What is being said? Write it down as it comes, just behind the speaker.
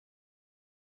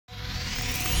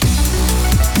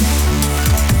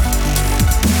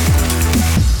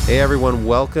Hey everyone,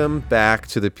 welcome back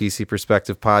to the PC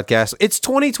Perspective Podcast. It's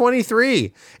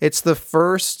 2023. It's the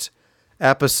first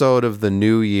episode of the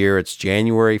new year. It's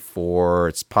January 4.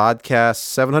 It's podcast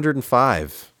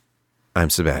 705. I'm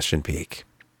Sebastian Peak.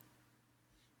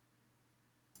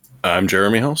 I'm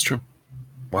Jeremy Hellstrom.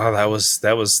 Wow, that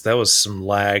was some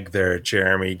lag there,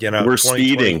 Jeremy. You know, we're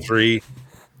speeding.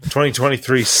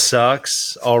 2023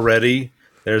 sucks already.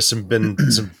 There's been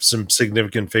some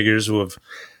significant figures who have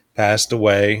passed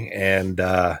away, and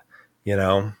you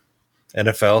know,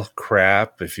 NFL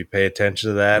crap if you pay attention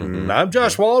to that. Mm-hmm. And I'm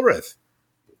Josh Walrath.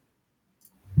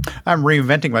 I'm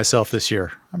reinventing myself this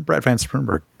year. I'm Brett Van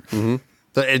Sprinberg. Mm-hmm.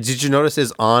 So, did you notice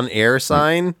his on-air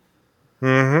sign?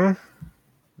 Mm-hmm.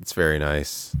 It's very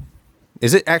nice.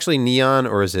 Is it actually neon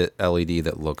or is it LED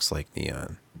that looks like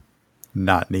neon?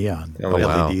 Not neon. Oh, LED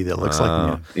wow. that looks like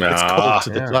neon. It's Ah, cold to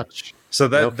the yeah. touch. So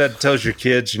that tells your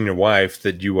kids and your wife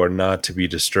that you are not to be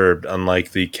disturbed,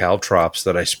 unlike the caltrops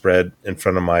that I spread in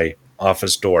front of my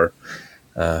office door.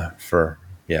 I was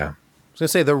going to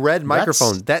say the red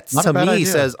microphone, that not to a bad me idea.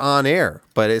 says on air,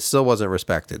 but it still wasn't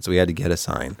respected, so we had to get a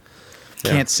sign.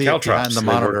 Can't see it behind the they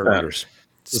monitor. work wonders.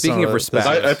 Speaking of respect.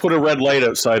 I put a red light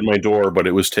outside my door, but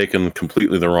it was taken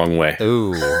completely the wrong way.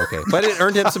 Ooh, okay. But it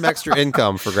earned him some extra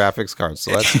income for graphics cards,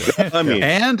 so that's good. I mean,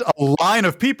 And a line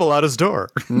of people out his door.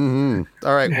 Mm-hmm.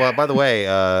 All right. Well, by the way,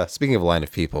 speaking of a line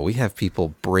of people, we have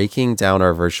people breaking down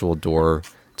our virtual door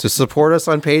to support us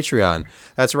on Patreon.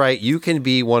 That's right. You can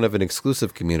be one of an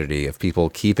exclusive community of people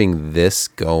keeping this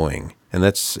going. And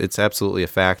it's absolutely a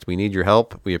fact. We need your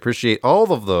help. We appreciate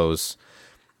all of those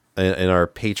in our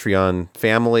Patreon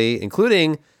family,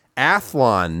 including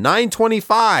Athlon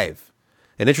 925,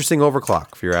 an interesting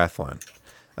overclock for your Athlon.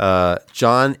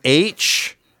 John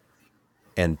H.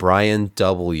 and Brian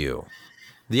W.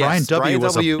 Yes, Brian W.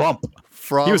 was a bump.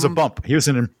 From He was a bump. He was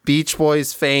in. Beach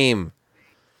Boys fame.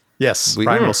 Yes, We-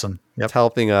 Brian Wilson. Yep.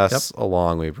 Helping us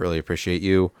along. We really appreciate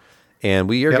you. And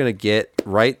we are going to get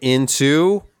right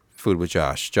into Food with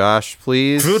Josh. Josh,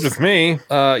 please. Food with me.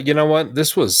 You know what?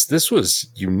 This was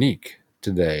unique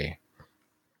today.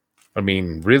 I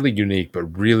mean, really unique, but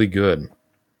really good.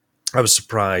 I was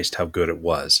surprised how good it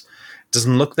was. It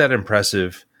doesn't look that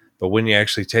impressive, but when you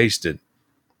actually taste it,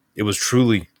 it was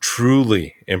truly,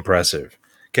 truly impressive.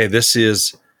 Okay, this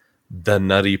is the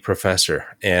Nutty Professor,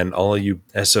 and all of you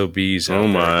SOBs out Oh there,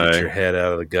 my. get your head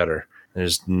out of the gutter.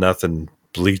 There's nothing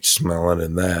bleach smelling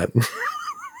in that.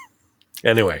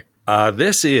 Anyway,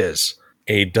 this is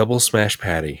a double smash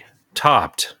patty,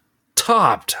 topped,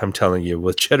 I'm telling you,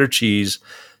 with cheddar cheese,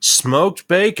 smoked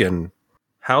bacon,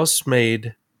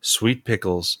 house-made sweet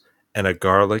pickles, and a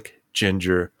garlic,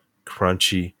 ginger,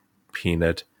 crunchy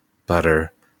peanut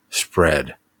butter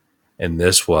spread. And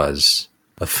this was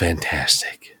a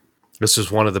fantastic. This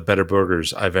is one of the better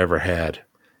burgers I've ever had.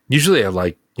 Usually I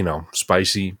like,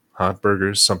 spicy, hot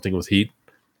burgers, something with heat.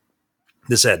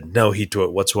 This had no heat to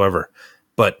it whatsoever.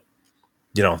 But,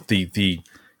 you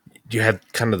had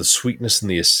kind of the sweetness and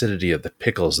the acidity of the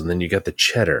pickles, and then you got the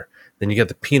cheddar, then you got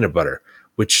the peanut butter,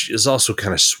 which is also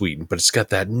kind of sweet, but it's got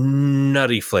that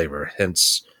nutty flavor,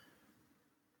 hence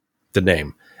the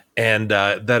name. And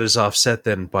that is offset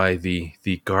then by the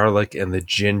garlic and the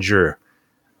ginger.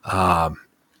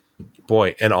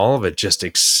 Boy, and all of it just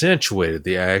accentuated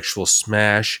the actual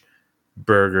smash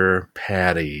burger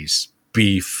patties,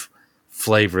 beef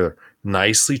flavor,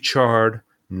 nicely charred,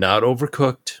 not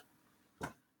overcooked.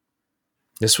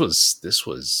 This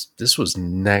was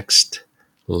next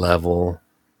level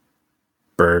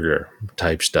burger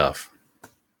type stuff.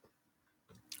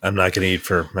 I'm not going to eat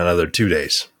for another 2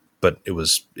 days, but it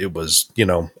was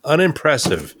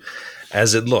unimpressive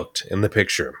as it looked in the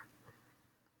picture.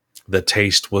 The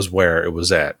taste was where it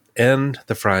was at, and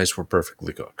the fries were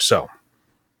perfectly cooked. So,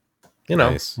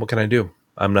 Nice. What can I do?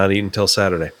 I'm not eating until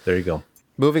Saturday. There you go.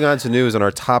 Moving on to news, and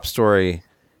our top story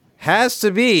has to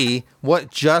be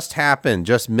what just happened.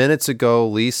 Just minutes ago,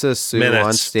 Lisa Su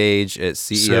on stage at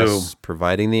CES,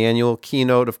 providing the annual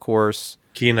keynote, of course.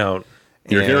 Keynote.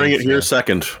 you're hearing it here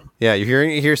second. Yeah, you're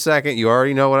hearing it here second. You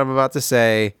already know what I'm about to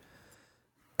say.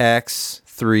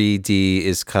 X3D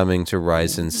is coming to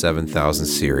Ryzen 7000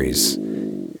 series.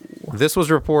 This was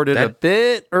reported a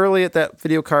bit early at that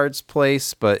video cards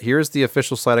place, but here's the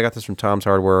official slide. I got this from Tom's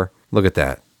Hardware. Look at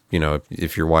that.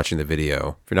 If you're watching the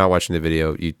video. If you're not watching the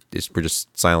video, we're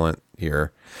just silent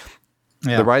here.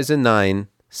 Yeah. The Ryzen 9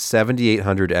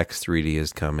 7800X3D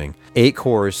is coming. 8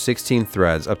 cores, 16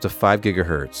 threads, up to 5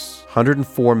 gigahertz,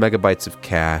 104 megabytes of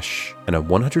cache, and a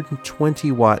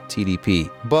 120 watt TDP.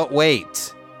 But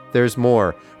wait, There's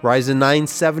more. Ryzen 9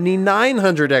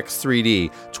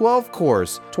 7900X3D, 12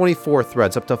 cores, 24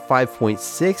 threads, up to 5.6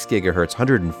 gigahertz,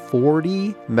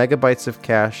 140 megabytes of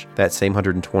cache, that same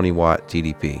 120 watt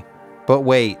TDP. But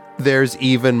wait, there's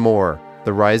even more.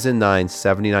 The Ryzen 9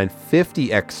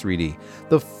 7950X3D,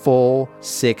 the full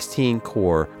 16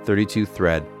 core, 32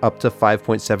 thread, up to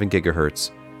 5.7 gigahertz,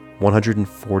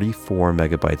 144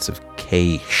 megabytes of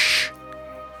cache.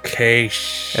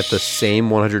 Cache. At the same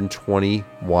 120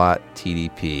 watt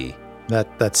TDP.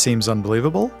 That seems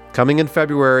unbelievable. Coming in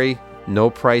February, no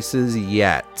prices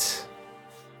yet.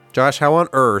 Josh, how on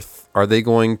earth are they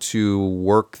going to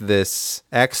work this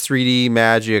X3D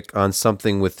magic on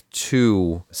something with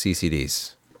 2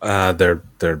 CCDs? They're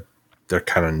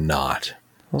kind of not.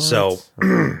 What? So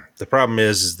the problem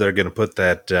is they're going to put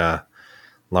that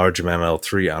large amount of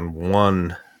L3 on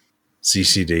one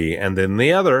CCD, and then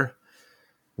the other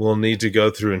will need to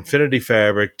go through Infinity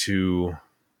Fabric to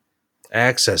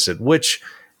access it, which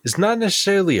is not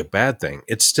necessarily a bad thing.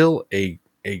 It's still a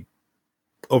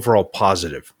overall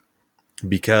positive,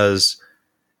 because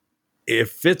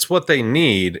if it's what they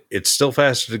need, it's still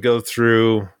faster to go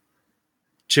through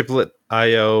chiplet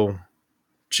IO,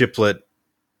 chiplet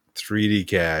 3D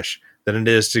cache than it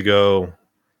is to go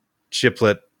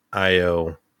chiplet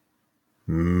IO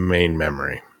main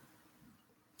memory.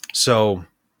 So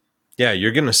yeah,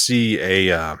 you're going to see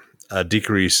a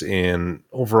decrease in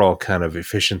overall kind of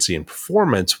efficiency and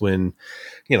performance when,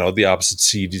 the opposite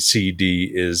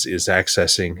CD is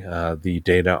accessing the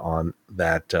data on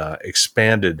that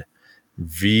expanded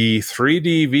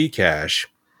V3D V cache,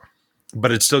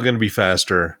 but it's still going to be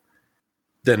faster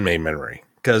than main memory.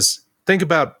 Because think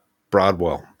about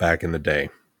Broadwell back in the day.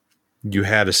 You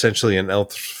had essentially an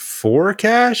L4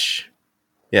 cache.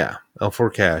 Yeah,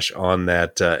 L4 cache on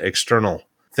that external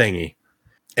thingy,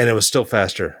 and it was still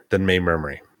faster than main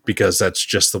memory, because that's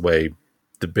just the way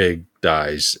the big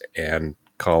dies and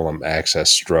column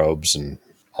access strobes and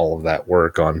all of that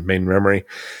work on main memory,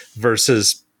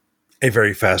 versus a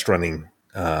very fast running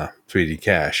 3D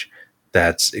cache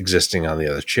that's existing on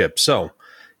the other chip. So,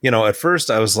 at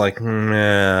first I was like,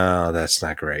 no, that's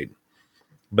not great.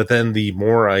 But then the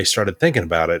more I started thinking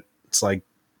about it, it's like,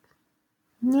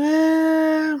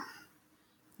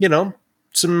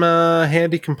 some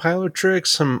handy compiler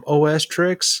tricks, some OS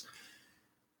tricks.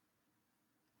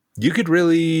 You could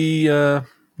really,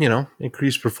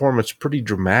 increase performance pretty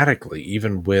dramatically,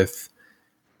 even with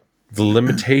the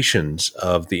limitations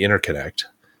of the interconnect,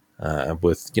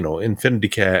 with,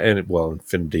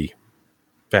 Infinity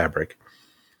Fabric.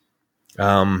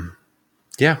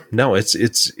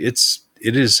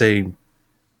 It is a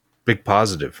big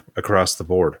positive across the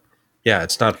board. Yeah,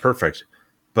 it's not perfect,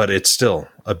 but it's still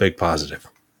a big positive.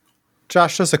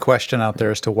 Josh, there's a question out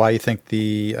there as to why you think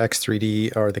the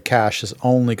X3D or the cache is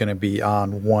only going to be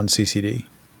on one CCD.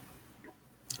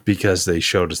 Because they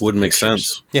showed us. Wouldn't make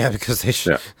sense. Yeah, because they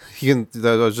should. Yeah.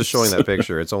 I was just showing that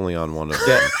picture. It's only on one of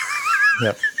them.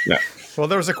 Yep. Yeah. Well,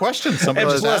 there was a question. Somebody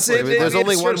And was plus asking. There's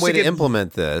only one starts way to to get-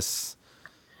 implement this.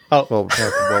 Oh, Well,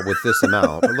 with this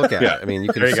amount. But look at Yeah. it. I mean,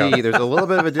 you can There you see go. there's a little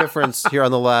bit of a difference here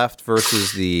on the left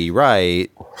versus the right.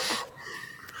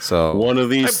 So One of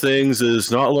these things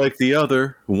is not like the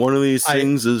other. One of these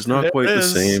things is not there quite the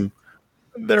is- same.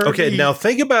 Okay, now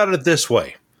think about it this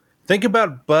way. Think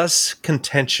about bus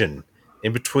contention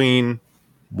in between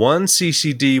one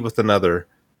CCD with another,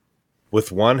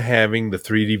 with one having the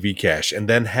 3D V cache, and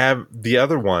then have the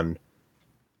other one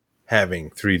having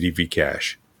 3D V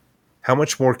cache. How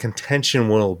much more contention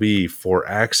will it be for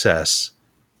access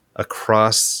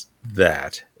across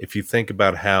that if you think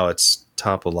about how it's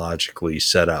topologically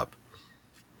set up?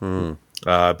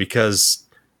 Because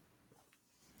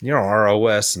our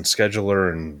OS and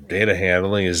scheduler and data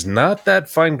handling is not that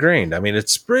fine-grained. I mean,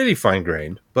 it's pretty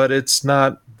fine-grained, but it's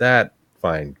not that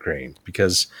fine-grained,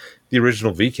 because the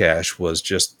original Vcache was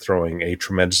just throwing a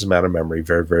tremendous amount of memory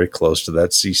very, very close to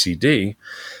that CCD.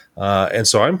 And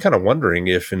so I'm kind of wondering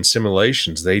if in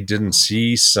simulations they didn't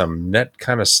see some net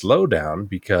kind of slowdown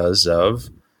because of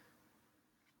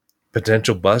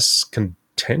potential bus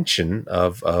contention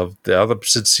of the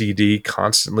opposite CD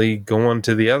constantly going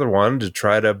to the other one to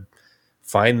try to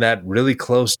find that really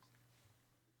close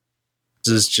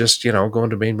is just,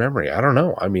 going to main memory. I don't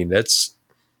know. I mean, that's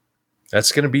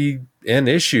going to be an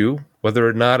issue, whether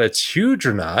or not it's huge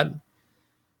or not.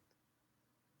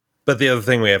 But the other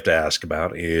thing we have to ask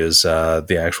about is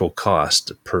the actual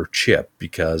cost per chip,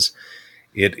 because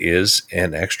it is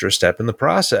an extra step in the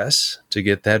process to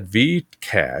get that V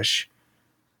cache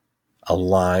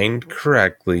aligned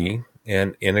correctly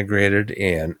and integrated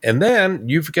in. And then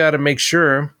you've got to make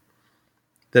sure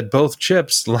that both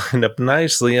chips line up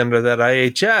nicely under that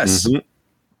IHS.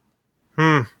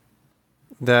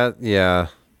 Yeah.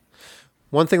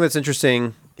 One thing that's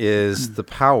interesting is the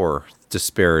power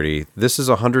disparity. This is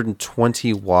a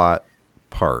 120 watt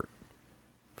part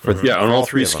for on all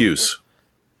three of them. SKUs.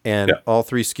 And all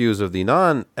three SKUs of the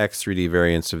non-X3D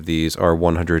variants of these are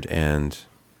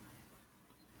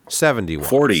 170 watts.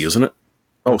 40, isn't it?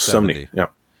 Oh, 70. Yeah.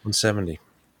 170.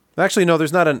 Actually, no,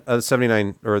 there's not a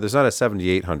 79 or there's not a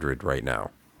 7800 right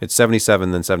now. It's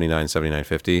 77, then 79,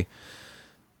 7950.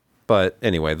 But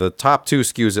anyway, the top two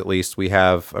SKUs at least, we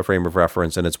have a frame of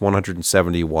reference, and it's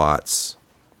 170 watts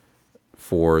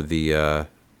for the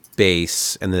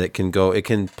base, and then it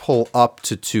can pull up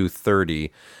to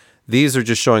 230. These are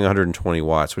just showing 120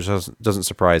 watts, which doesn't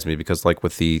surprise me because, like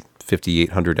with the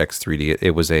 5800 X3D,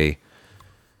 it was a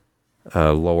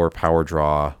lower power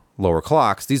draw, lower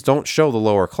clocks. These don't show the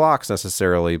lower clocks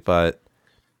necessarily, but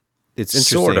it's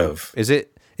interesting. Sort of. Is it?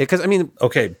 Because I mean,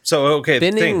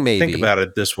 Binning, maybe. think about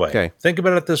it this way. Okay. Think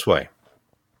about it this way.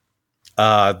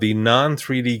 The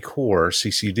non-3D core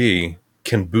CCD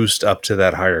can boost up to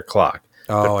that higher clock.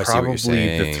 Oh, I but see what you're probably the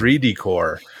saying. 3D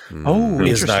core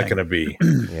is not going to be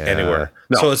anywhere.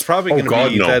 No. So it's probably going to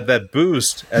be no. that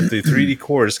boost at the 3D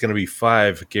core is going to be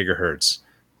 5 gigahertz,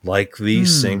 like the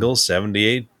single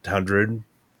 7800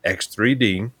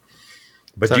 X3D.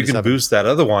 But you can 77. boost that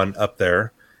other one up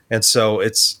there. And so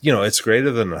it's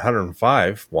greater than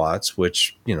 105 watts,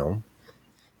 which, kind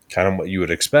of what you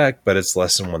would expect, but it's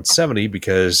less than 170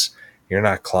 because you're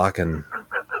not clocking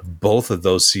both of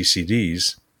those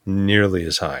CCDs nearly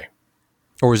as high.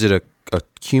 Or is it a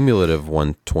cumulative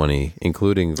 120,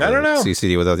 inclling the I don't know.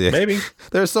 CCD without the X? Maybe.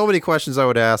 There's so many questions I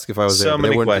would ask if I was So there. But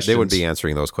many they wouldn't questions. be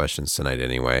answering those questions tonight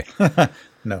anyway.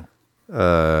 No.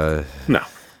 No.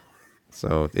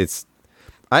 So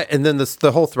and then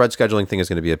the whole thread scheduling thing is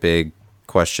going to be a big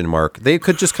question mark. They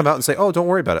could just come out and say, "Oh, don't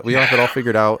worry about it. We have it all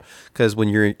figured out." Because when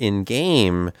you're in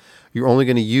game, you're only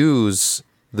going to use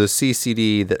the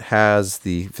CCD that has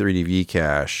the 3D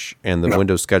cache, and the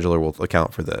Windows scheduler will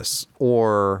account for this.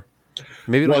 Or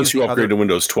maybe it'll Once use you the upgrade other- to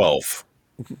Windows 12.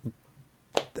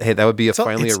 Hey, that would be It's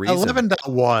finally a reason.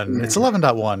 11.1. It's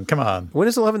 11.1. Come on. When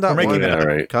is 11.1 making it up.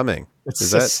 Right. coming? It's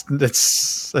Is that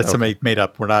it's a made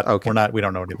up. We're not. Okay. We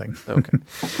don't know anything. okay?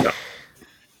 No.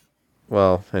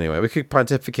 Well, anyway, we could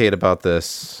pontificate about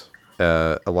this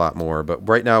a lot more, but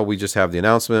right now we just have the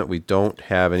announcement. We don't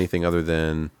have anything other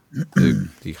than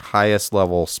the highest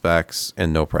level specs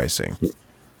and no pricing.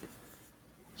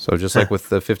 So just like with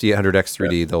the 5800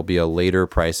 X3D, there'll be a later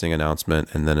pricing announcement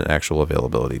and then an actual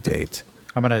availability date.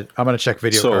 I'm gonna check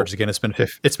video cards again. It's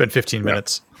been 15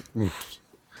 minutes.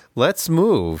 Let's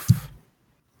move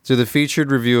to the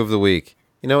featured review of the week.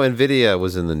 NVIDIA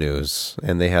was in the news,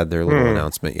 and they had their little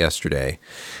announcement yesterday.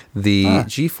 The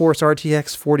GeForce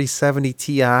RTX 4070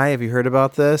 Ti, have you heard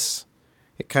about this?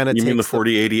 It kind of You mean the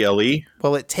 4080 LE?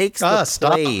 Well, it takes the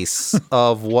place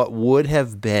of what would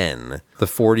have been the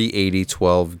 4080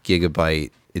 12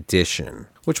 gigabyte edition,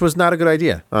 which was not a good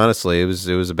idea. Honestly, it was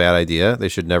a bad idea. They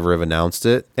should never have announced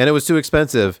it, and it was too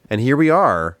expensive. And here we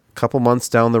are, a couple months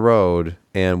down the road,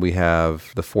 and we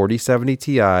have the 4070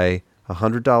 Ti,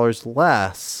 $100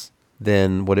 less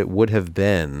than what it would have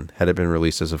been had it been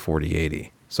released as a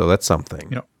 4080. So that's something.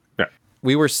 Yeah.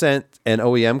 We were sent an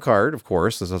OEM card, of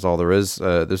course. This is all there is.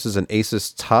 This is an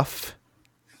Asus TUF.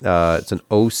 It's an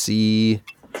OC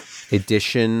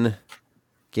edition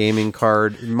gaming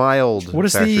card. Mild What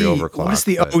is factory the overclock. What does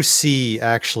the but- OC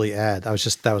actually add?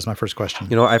 That was my first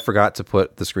question. I forgot to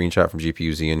put the screenshot from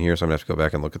GPU-Z in here, so I'm gonna have to go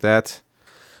back and look at that.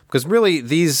 Because really,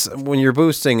 these when you're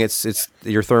boosting, it's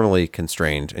you're thermally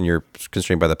constrained, and you're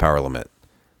constrained by the power limit.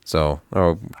 So,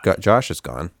 Josh is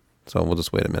gone. So we'll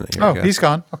just wait a minute here. Oh, he's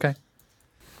gone. Okay.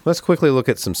 Let's quickly look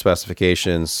at some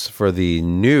specifications for the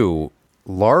new,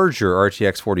 larger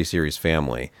RTX 40 series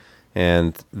family.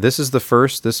 And this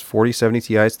 4070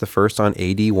 Ti is the first on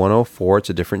AD104. It's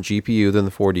a different GPU than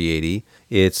the 4080.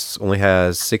 It only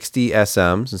has 60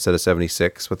 SMs instead of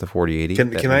 76 with the 4080.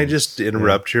 Can I just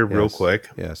interrupt here real quick?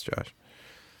 Yes, Josh.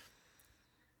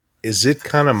 Is it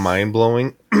kind of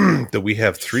mind-blowing that we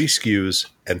have 3 SKUs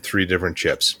and 3 different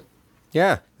chips?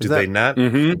 Yeah. Do they not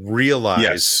realize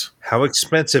Yes. how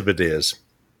expensive it is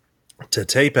to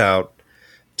tape out,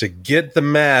 to get the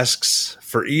masks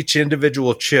for each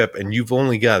individual chip, and you've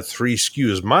only got 3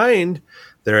 SKUs? Mind,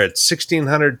 they're at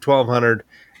 $1,600, $1,200,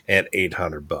 and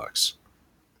 $800.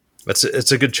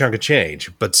 It's a good chunk of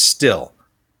change, but still,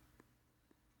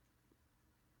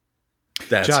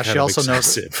 that's Josh, kind you of also know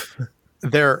excessive.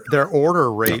 their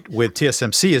order rate with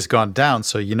TSMC has gone down,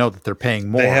 so you know that they're paying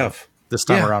more They have. this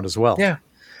time Yeah. around as well. Yeah.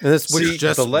 And this See, which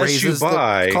just the less you raises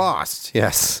buy- the cost.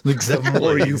 Yes. The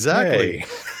more you Exactly. pay.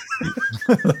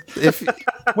 If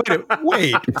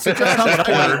Wait.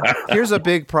 here's a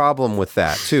big problem with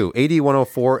that too.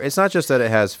 8104, it's not just that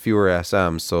it has fewer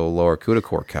SMs, so lower CUDA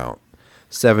core count.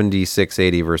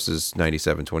 7680 versus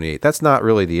 9728. That's not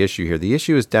really the issue here. The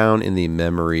issue is down in the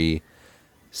memory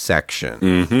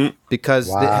section because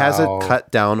it has a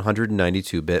cut down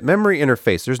 192-bit memory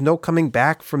interface. There's no coming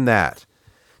back from that.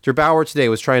 Gerbauer today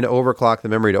was trying to overclock the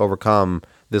memory to overcome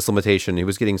this limitation. He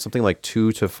was getting something like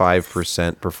 2 to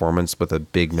 5% performance with a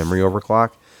big memory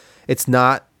overclock. It's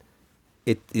not,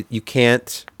 you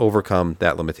can't overcome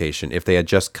that limitation. If they had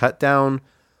just cut down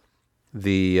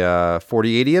the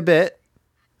 4080 a bit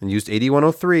and used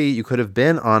 8103, you could have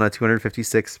been on a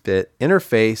 256-bit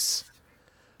interface,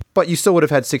 but you still would have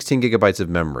had 16 gigabytes of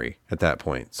memory at that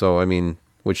point. So, I mean,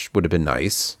 which would have been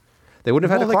nice. They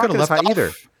wouldn't have had to clock it as high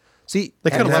either. See, They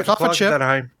could have left off a Clock chip. that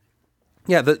high.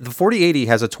 yeah, the 4080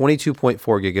 has a 22.4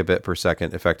 gigabit per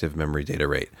second effective memory data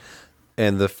rate.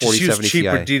 And the Just use 4070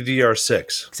 cheaper Ti.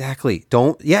 DDR6. Exactly.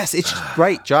 Yes, it's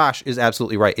right. Josh is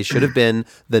absolutely right. It should have been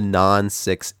the non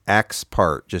 6X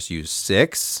part. Just use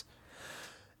 6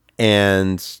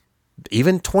 and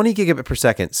even 20 gigabit per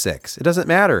second 6. It doesn't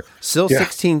matter. Still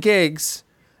 16 gigs,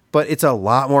 but it's a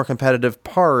lot more competitive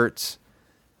part.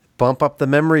 Bump up the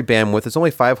memory bandwidth. It's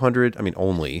only 500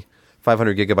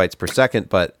 gigabytes per second,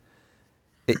 but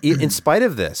in spite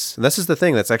of this, and this is the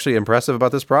thing that's actually impressive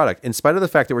about this product, in spite of the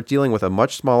fact that we're dealing with a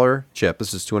much smaller chip,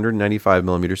 this is 295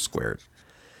 millimeters squared,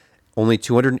 only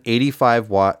 285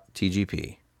 watt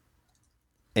TGP,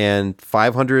 and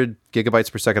 500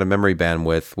 gigabytes per second of memory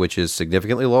bandwidth, which is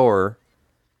significantly lower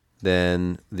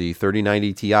than the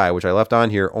 3090 Ti, which I left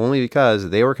on here only because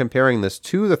they were comparing this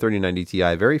to the 3090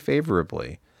 Ti very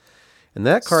favorably. And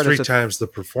that card Three is times the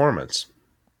performance.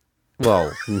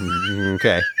 well,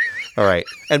 okay. All right.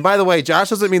 And by the way, Josh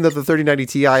doesn't mean that the 3090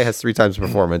 Ti has 3 times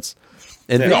performance.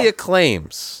 NVIDIA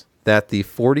claims that the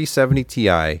 4070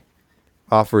 Ti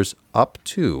offers up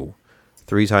to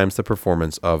 3 times the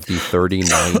performance of the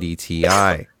 3090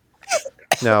 Ti.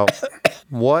 Now,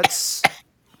 what's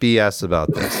BS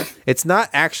about this? It's not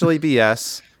actually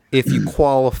BS if you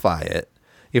qualify it.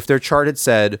 If their chart had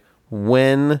said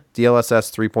when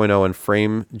DLSS 3.0 and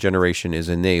frame generation is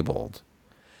enabled.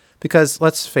 Because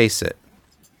let's face it,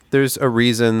 there's a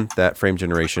reason that frame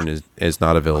generation is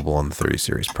not available on the 30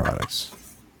 series products.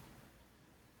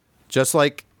 Just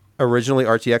like originally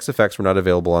RTX effects were not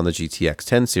available on the GTX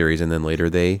 10 series, and then later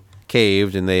they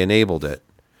caved and they enabled it.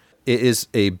 It is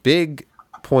a big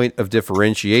point of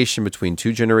differentiation between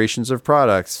 2 generations of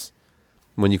products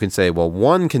when you can say, well,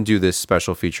 one can do this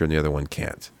special feature and the other one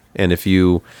can't. And if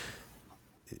you're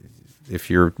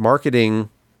marketing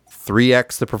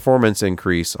 3x the performance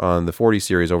increase on the 40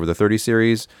 series over the 30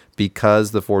 series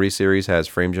because the 40 series has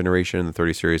frame generation and the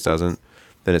 30 series doesn't,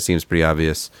 then it seems pretty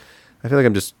obvious. I feel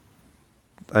like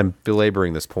I'm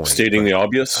belaboring this point. Stating the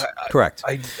obvious. Correct.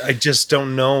 I just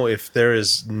don't know if there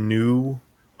is new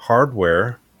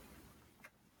hardware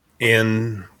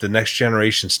in the next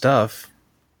generation stuff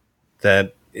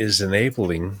that is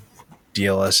enabling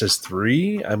DLSS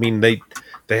 3. I mean, they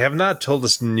have not told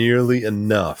us nearly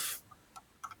enough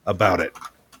about it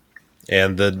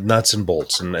and the nuts and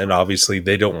bolts, and obviously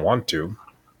they don't want to,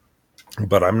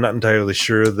 but I'm not entirely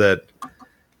sure that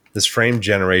this frame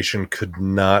generation could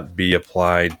not be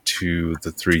applied to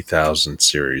the 3000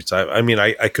 series. I mean,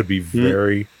 I could be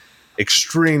very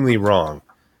extremely wrong.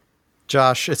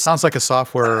 Josh, it sounds like a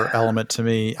software element to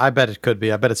me. I bet it could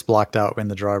be. I bet it's blocked out in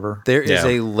the driver. There is Yeah.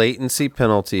 a latency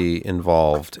penalty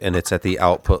involved, and it's at the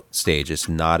output stage. It's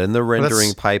not in the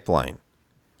rendering pipeline.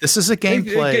 This is a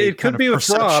gameplay. It could be with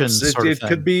props. It thing.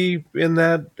 could be in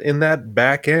that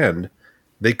back end.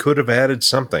 They could have added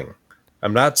something.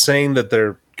 I'm not saying that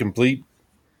they're complete,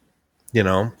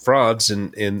 frauds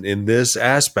in this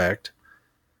aspect,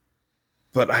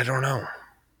 but I don't know.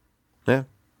 Yeah.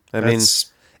 I mean,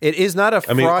 That's- it is not a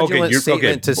I mean, fraudulent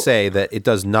statement to okay. say that it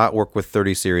does not work with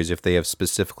 30 series if they have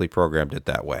specifically programmed it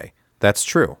that way. That's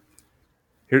true.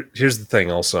 Here's the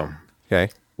thing also.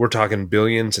 Okay. We're talking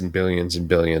billions and billions and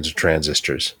billions of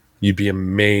transistors. You'd be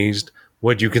amazed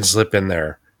what you can slip in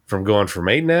there from going from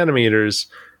 8 nanometers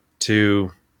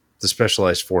to the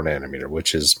specialized 4 nanometer,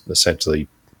 which is essentially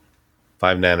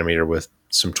 5 nanometer with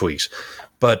some tweaks.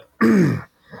 But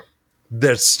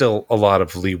there's still a lot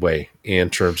of leeway in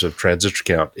terms of transistor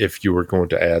count if you were going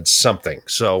to add something.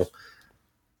 So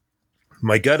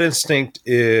my gut instinct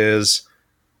is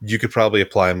you could probably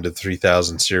apply them to the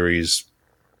 3000 series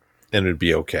and it'd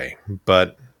be okay.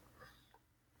 But,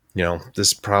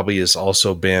 this probably has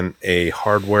also been a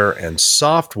hardware and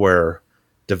software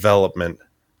development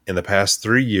in the past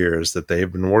 3 years that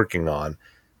they've been working on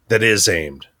that is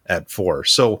aimed at 4.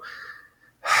 So,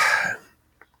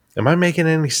 am I making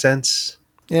any sense?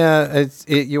 Yeah,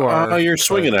 you are. You're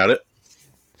swinging at it.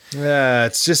 Yeah,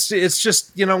 it's just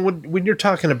when you're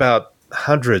talking about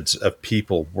hundreds of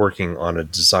people working on a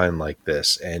design like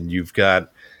this, and you've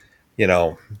got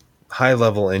high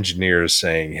level engineers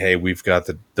saying, "Hey, we've got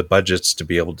the budgets to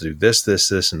be able to do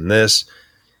this, and this."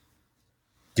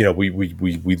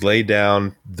 We lay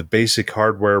down the basic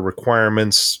hardware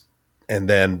requirements, and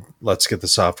then let's get the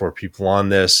software people on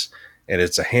this. And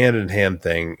it's a hand in hand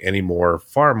thing anymore,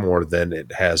 far more than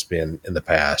it has been in the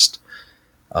past.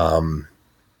 Because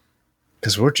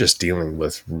we're just dealing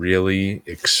with really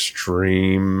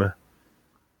extreme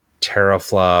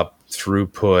teraflop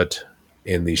throughput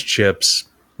in these chips.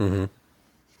 Mm-hmm.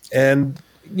 And,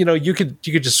 you could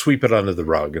just sweep it under the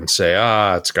rug and say,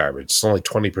 it's garbage. It's only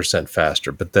 20%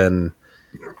 faster. But then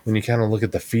when you kind of look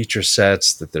at the feature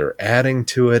sets that they're adding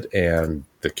to it and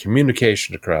the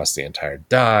communication across the entire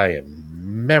die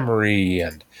and memory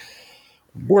and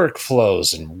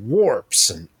workflows and warps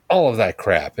and all of that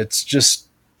crap, it's just...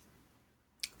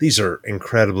 These are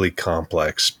incredibly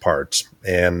complex parts,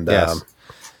 and Yes.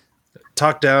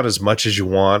 Talk down as much as you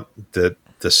want that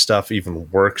the stuff even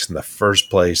works in the first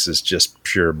place is just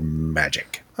pure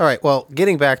magic. All right. Well,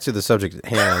 getting back to the subject at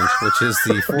hand, which is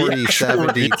the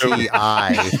 4070 Ti.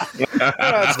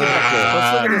 Let's look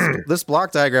at this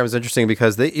block diagram is interesting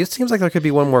because it seems like there could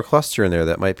be one more cluster in there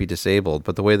that might be disabled,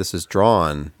 but the way this is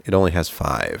drawn, it only has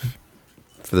 5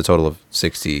 for the total of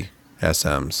 60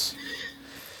 SMs.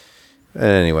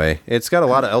 Anyway, it's got a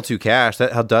lot of L2 cache.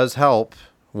 That does help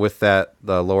with the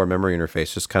lower memory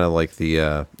interface, just kind of like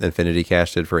the Infinity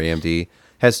cache did for AMD.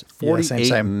 Has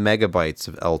 48 megabytes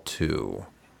of L2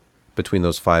 between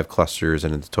those 5 clusters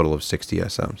and a total of 60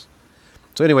 SMs.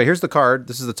 So anyway, here's the card.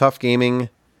 This is the Tough Gaming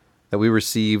that we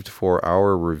received for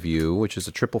our review, which is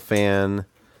a triple fan,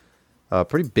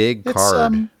 pretty big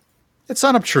card. It's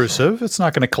unobtrusive. It's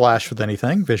not going to clash with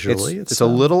anything visually. It's a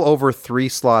little over 3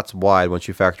 slots wide once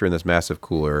you factor in this massive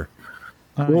cooler.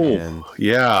 Oh,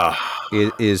 yeah.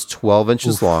 It is 12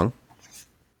 inches long,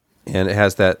 and it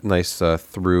has that nice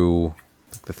through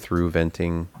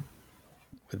venting.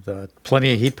 With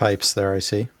plenty of heat pipes there, I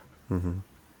see. Mm-hmm.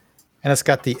 And it's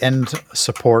got the end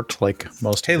support like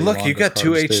most Hey, of the look, you got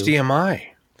 2 cards do. HDMI.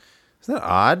 Isn't that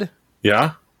odd?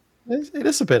 Yeah. It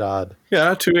is a bit odd.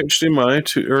 Yeah, 2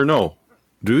 HDMI, or no.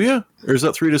 Do you? Or is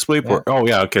that 3 DisplayPort? Yeah. Oh,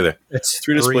 yeah, okay. There. It's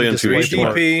 3 display and 2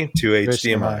 HDMI. HDP, 2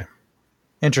 HDMI.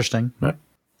 Interesting.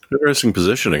 Interesting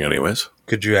positioning, anyways.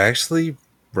 Could you actually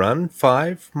run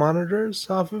 5 monitors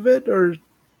off of it, or?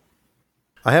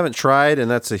 I haven't tried, and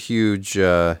that's a huge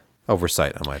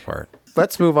oversight on my part.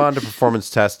 Let's move on to performance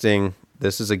testing.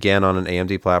 This is again on an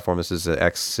AMD platform. This is an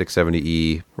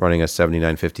X670E running a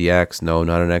 7950X. No,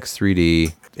 not an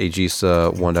X3D.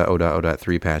 AGESA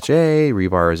 1.0.0.3 patch A.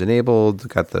 Rebar is enabled.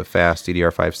 Got the fast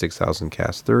DDR5 6000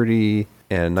 CAS 30.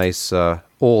 And nice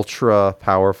ultra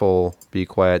powerful Be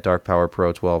Quiet Dark Power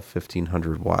Pro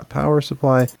 1500 watt power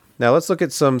supply. Now let's look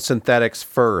at some synthetics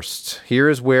first. Here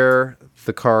is where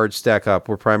the cards stack up.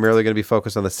 We're primarily going to be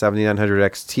focused on the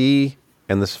 7900 XT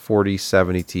and this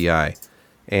 4070 Ti.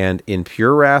 And in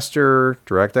pure raster,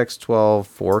 DirectX 12,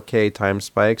 4K times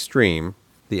by Extreme,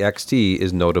 the XT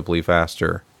is notably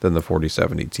faster than the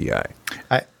 4070 Ti.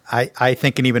 I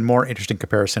think an even more interesting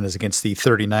comparison is against the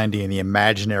 3090 and the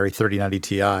imaginary 3090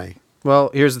 Ti. Well,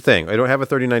 here's the thing. I don't have a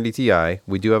 3090 Ti.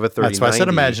 We do have a 3090. That's why I said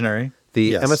imaginary.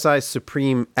 The MSI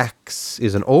Supreme X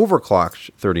is an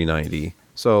overclocked 3090.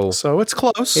 So it's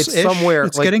close. It's somewhere.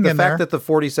 It's like getting the in fact there. that the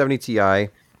 4070 Ti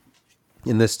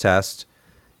in this test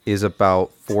is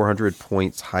about 400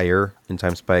 points higher in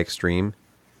times by extreme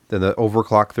than the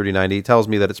overclock 3090 tells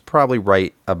me that it's probably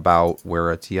right about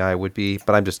where a Ti would be,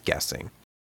 but I'm just guessing.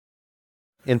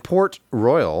 In Port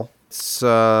Royal, it's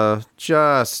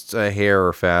just a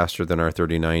hair faster than our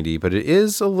 3090, but it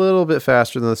is a little bit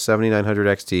faster than the 7900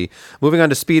 XT. Moving on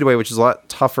to Speedway, which is a lot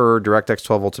tougher DirectX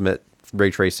 12 Ultimate ray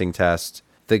tracing test.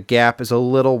 The gap is a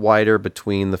little wider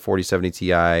between the 4070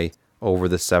 Ti over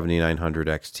the 7900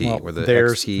 XT. Well, where the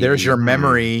there's your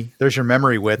memory. There's your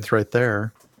memory width right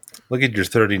there. Look at your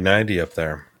 3090 up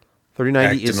there.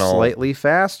 3090 is Acting all- slightly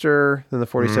faster than the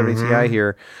 4070 Ti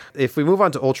here. If we move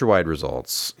on to ultra-wide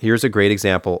results, here's a great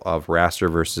example of raster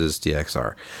versus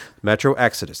DXR. Metro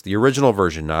Exodus, the original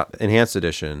version, not Enhanced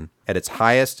Edition, at its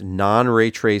highest non-ray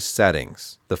trace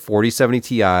settings, the 4070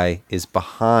 Ti is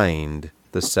behind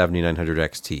the 7900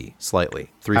 XT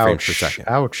slightly. 3 frames per second.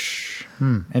 Ouch.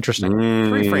 Interesting.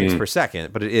 3 frames per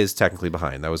second, but it is technically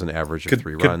behind. That was an average of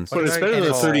 3 runs. But it's better than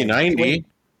the 3090.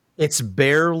 It's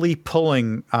barely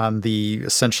pulling on the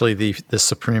essentially the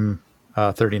Supreme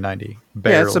 3090.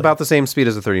 Barely. Yeah, it's about the same speed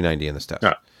as the 3090 in this test.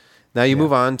 Yeah. Now you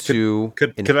move on to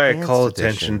Could I Enhanced call Edition.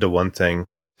 attention to one thing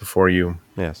before you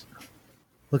Yes.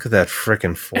 look at that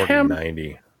frickin'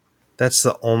 4090? That's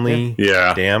the only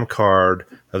Yeah. damn card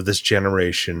of this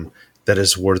generation that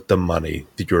is worth the money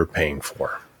that you're paying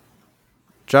for.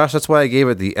 Josh, that's why I gave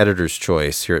it the editor's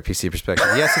choice here at PC Perspective.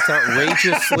 Yes, it's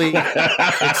outrageously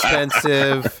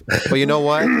expensive, but you know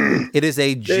what? It is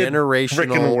a frickin'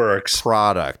 generational works.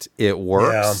 product. It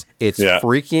works. It's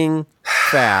freaking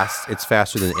fast. It's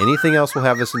faster than anything else we'll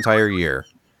have this entire year,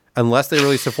 unless they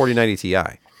release a 4090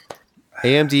 Ti.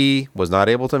 AMD was not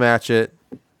able to match it.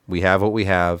 We have what we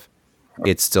have.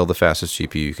 It's still the fastest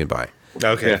GPU you can buy.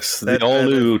 Okay. Yes, the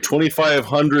all-new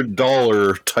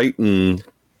 $2,500 Titan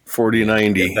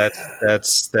 4090.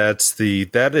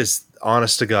 That is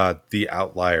honest to God the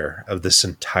outlier of this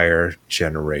entire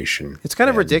generation. It's kind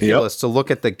of ridiculous to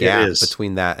look at the gap is.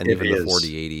 between that and It even the is.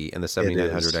 4080 and the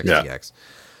 7900 is. XTX.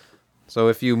 So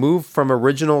if you move from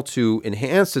original to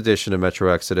enhanced edition of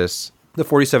Metro Exodus, the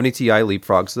 4070 Ti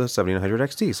leapfrogs the 7900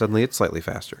 XT. Suddenly it's slightly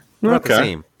faster. About the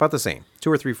same. About the same.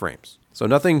 2 or 3 frames. So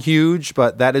nothing huge,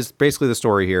 but that is basically the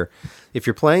story here. If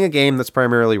you're playing a game that's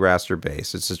primarily raster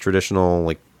based, it's a traditional,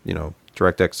 like,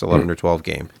 DirectX 11 or 12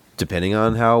 game. Depending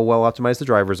on how well optimized the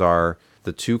drivers are,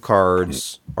 the 2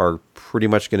 cards are pretty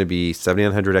much going to be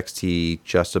 7900 XT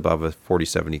just above a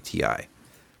 4070 Ti.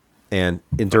 And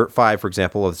in Dirt 5, for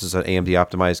example, this is an AMD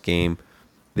optimized game.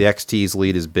 The XT's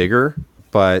lead is bigger,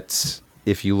 but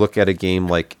if you look at a game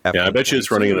like I bet you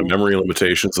it's running into memory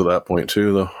limitations at that point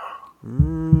too, though.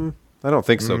 I don't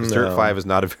think so, because Dirt 5 is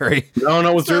not a very... No,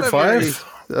 not with Dirt 5.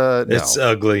 No. It's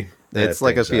ugly. It's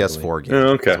like a PS4 game. Oh,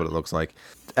 okay. That's what it looks like.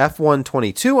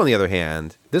 F122, on the other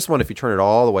hand, this one, if you turn it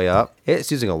all the way up,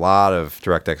 it's using a lot of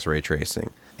DirectX ray tracing.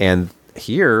 And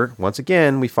here, once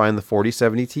again, we find the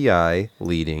 4070 Ti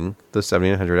leading the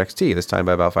 7900 XT, this time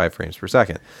by about 5 frames per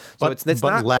second. So it's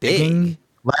not big.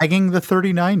 Lagging the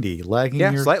 3090. Lagging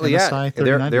Yeah, your slightly, MSI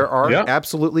 3090. There are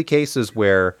absolutely cases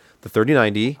where the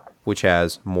 3090, which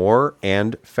has more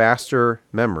and faster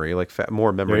memory, like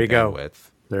more memory bandwidth.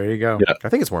 There you go. Yeah. I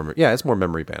think it's more. Yeah, it's more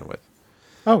memory bandwidth.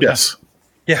 Oh, Yes.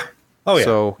 Yeah. Oh yeah.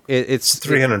 So it's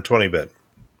 320 bit.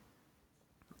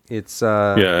 It's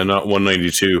Yeah, and not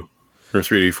 192 or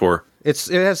 384. it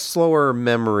has slower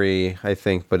memory, I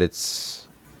think, but it's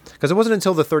because it wasn't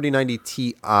until the 3090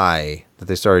 Ti that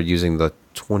they started using the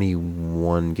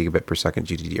 21 gigabit per second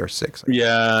GDDR6.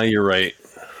 Yeah, you're right.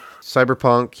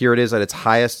 Cyberpunk, here it is at its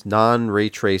highest non-ray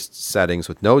traced settings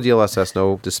with no DLSS,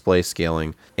 no display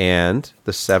scaling, and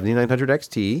the 7900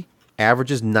 XT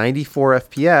averages 94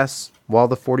 FPS, while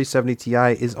the 4070 Ti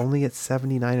is only at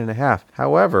 79.5.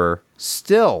 However,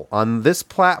 still on this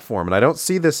platform, and I don't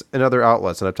see this in other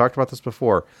outlets, and I've talked about this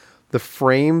before, the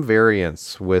frame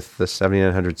variance with the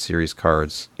 7900 series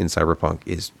cards in Cyberpunk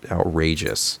is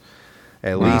outrageous.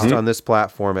 At least on this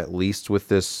platform, at least with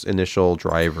this initial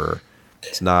driver.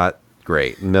 It's not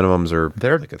great. Minimums are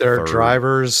Their like a third.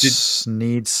 drivers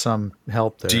need some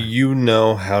help there. Do you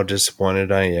know how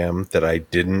disappointed I am that I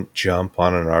didn't jump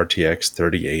on an RTX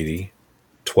 3080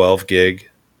 12 gig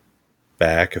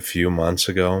back a few months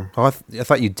ago? Oh, I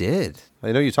thought you did.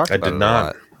 I know you talked I about did it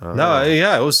not. a lot. No,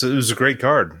 yeah, it was a great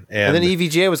card. And then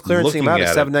EVGA was clearancing looking them out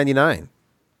at at it- $799.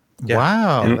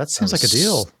 Wow, that seems like a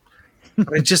deal.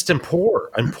 I just am poor.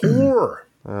 I'm poor.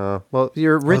 Well,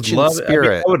 you're rich in That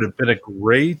spirit. would have been a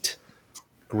great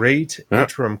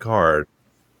interim card.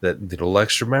 That little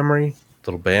extra memory,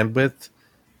 little bandwidth,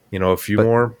 a few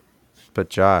more. But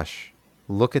Josh,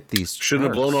 look at these. Shouldn't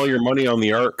have charts. blown all your money on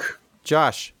the Arc.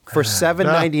 Josh, for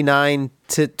 $799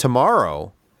 to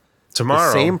tomorrow,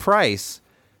 the same price.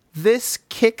 This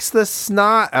kicks the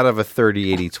snot out of a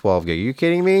 3080 12 gig. Are you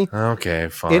kidding me? Okay,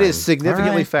 fine. It is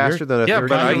significantly All right, faster than a Yeah,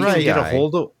 but I 3080 can get a Ti.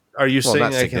 hold of. Are you Well,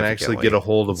 saying not I can actually get a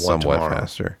hold of one somewhat tomorrow?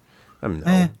 faster? I'm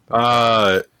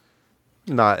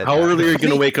not. How early are you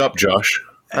going to wake up, Josh?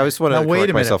 I just want to Now, wait correct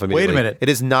a minute, myself wait a immediately. minute. It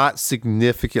is not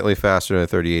significantly faster than a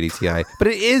 3080 Ti, but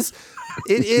it is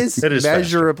It is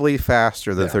measurably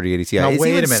faster than 3080 Ti. Now, It's wait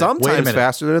a even minute, sometimes wait a minute.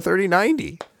 faster than a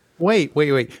 3090. Wait.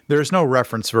 There's no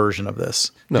reference version of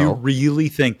this. No. Do you really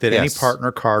think that any Yes.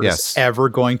 partner card Yes. is ever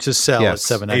going to sell Yes.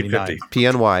 at $799?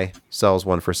 PNY sells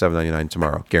one for $799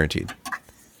 tomorrow, guaranteed.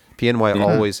 PNY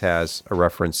always has a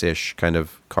reference-ish kind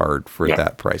of card for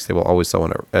that price. They will always sell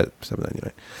one at $799.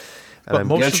 And But I'm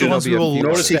most of guessing the ones there'll be we a will few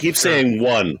Notice he keeps saying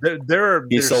one. There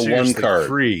You sell one seriously card.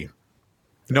 3.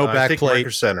 No I think Micro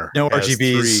backplate. Center No has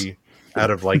RGBs. 3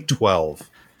 out of like 12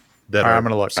 that All right, are I'm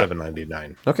gonna look.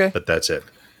 $799. Okay. But that's it.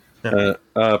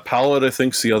 Palette, I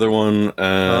think's the other one, and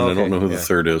I don't know who the yeah.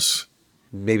 third is.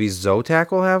 Maybe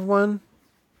Zotac will have one.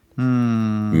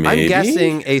 Maybe? I'm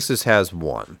guessing Asus has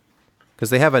one because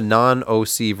they have a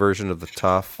non-OC version of the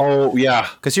Tough. Oh, yeah.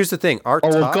 Because here's the thing, our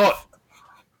Oh, Tough. God.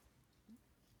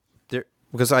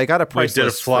 Because I got a price Wait, did a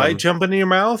list fly from- jump into your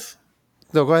mouth?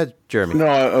 No, go ahead, Jeremy. No,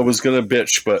 I was going to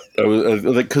bitch, but I was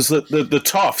because the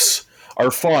Toughs are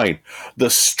fine. The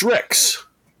Strix,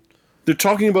 they're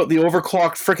talking about the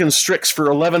overclocked frickin' Strix for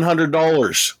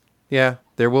 $1,100. Yeah,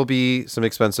 there will be some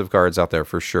expensive cards out there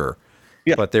for sure.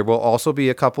 Yeah. But there will also be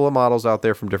a couple of models out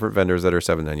there from different vendors that are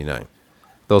 $799.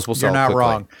 Those will sell You're not quickly.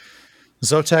 wrong.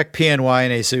 Zotac, PNY,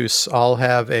 and Asus all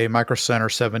have a Micro Center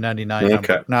 799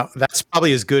 Okay. number. Now, that's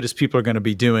probably as good as people are going to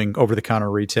be doing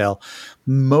over-the-counter retail.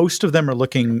 Most of them are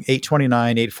looking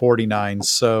 829, 849,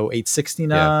 so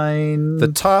 869, The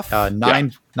Tough,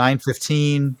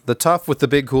 915. the Tough with the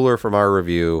big cooler from our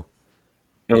review.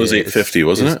 It was $850,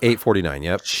 wasn't it? $849.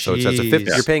 Yep. So it's Jeez.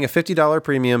 you're paying a $50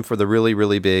 premium for the really,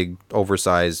 really big,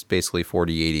 oversized, basically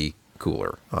 4080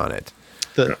 cooler on it.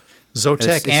 The And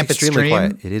Zotac Amp extremely Extreme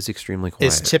quiet. It is extremely quiet.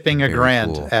 is tipping a Very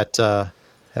grand cool. at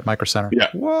Micro Center. Yeah.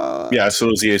 Yeah, so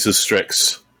it was the Asus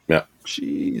Strix. Yeah.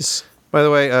 Jeez. By the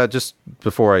way, just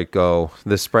before I go,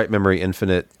 the Sprite Memory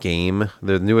Infinite game,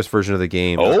 the newest version of the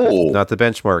game, Oh. not the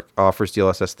benchmark, offers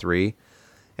DLSS 3.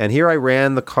 And here I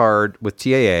ran the card with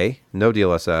TAA, no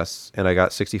DLSS, and I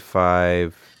got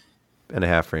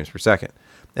 65.5 frames per second.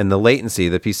 And the latency,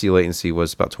 the PC latency,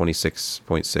 was about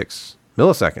 26.6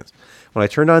 milliseconds. When I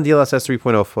turned on DLSS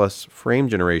 3.0 plus frame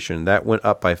generation, that went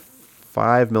up by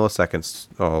 5 milliseconds,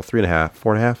 3.5,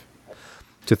 4.5,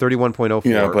 to 31.04.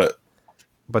 Yeah,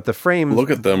 But the frame Look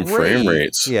at them frame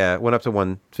rates. Yeah, it went up to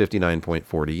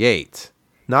 159.48.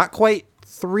 Not quite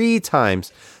 3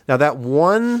 times. Now that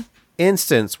one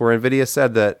instance where Nvidia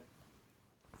said that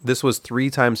this was 3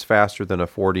 times faster than a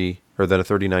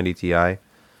 3090 Ti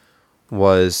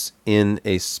was in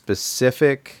a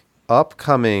specific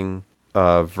upcoming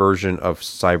version of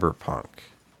Cyberpunk.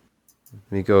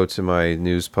 Let me go to my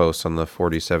news post on the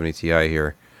 4070 Ti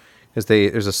here. Because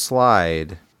there's a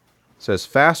slide. It says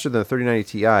faster than the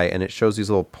 3090 Ti, and it shows these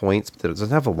little points, but it doesn't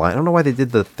have a line. I don't know why they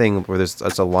did the thing where it's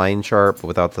a line chart, but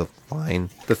without the line.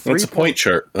 That's a point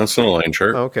chart. That's not a line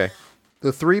chart. Okay.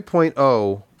 The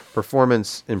 3.0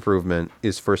 performance improvement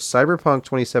is for Cyberpunk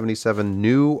 2077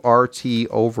 new RT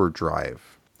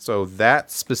Overdrive. So that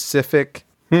specific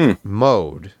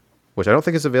mode, which I don't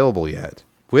think is available yet,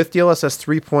 with DLSS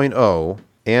 3.0,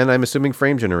 and I'm assuming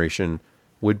frame generation,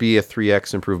 would be a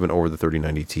 3x improvement over the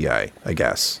 3090 Ti, I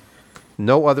guess.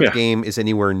 No other game is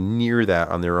anywhere near that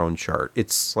on their own chart.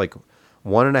 It's like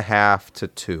 1.5 to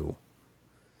 2.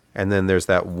 And then there's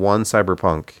that one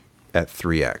Cyberpunk at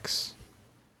 3x.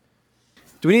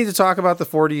 Do we need to talk about the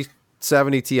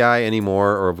 4070 Ti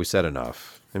anymore, or have we said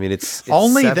enough? I mean, it's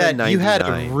Only that you had a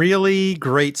 $799. really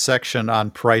great section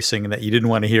on pricing that you didn't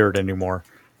want to hear it anymore.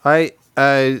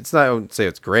 It's not. I wouldn't say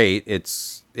it's great.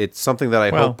 It's something that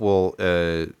I hope will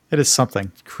It is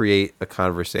something. create a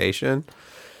conversation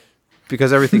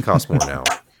because everything costs more now.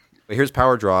 But here's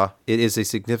Power Draw. It is a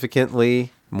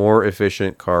significantly more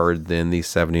efficient card than the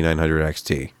 7900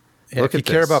 XT. If you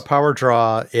care about power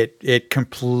draw, it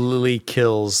completely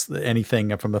kills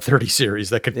anything from the 30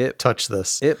 series that could touch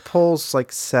this. It pulls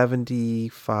like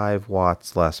 75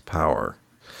 watts less power.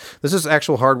 This is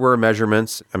actual hardware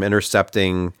measurements. I'm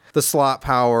intercepting the slot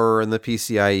power and the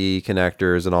PCIe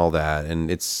connectors and all that, and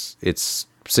it's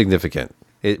significant.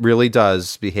 It really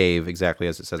does behave exactly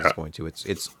as it says it's going to.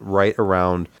 It's right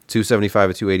around 275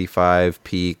 to 285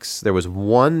 peaks. There was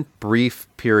one brief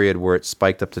period where it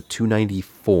spiked up to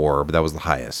 294, but that was the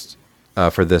highest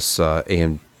for this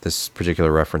this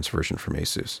particular reference version from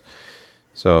Asus.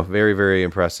 So very, very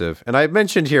impressive. And I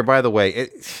mentioned here, by the way,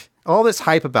 all this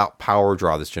hype about power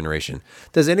draw this generation.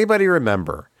 Does anybody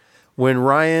remember when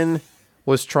Ryan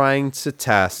was trying to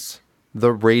test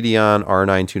the Radeon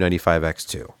R9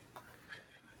 295X2?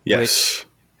 Yes.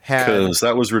 Because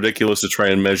that was ridiculous to try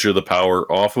and measure the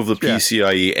power off of the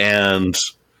PCIe and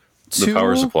the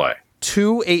power supply.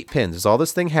 2 8-pins is all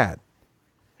this thing had.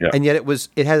 Yeah. And yet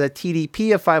it had a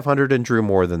TDP of 500 and drew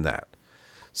more than that.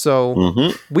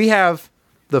 So we have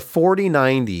the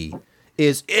 4090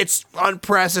 it's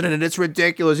unprecedented. It's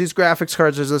ridiculous. These graphics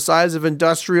cards are the size of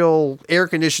industrial air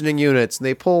conditioning units, and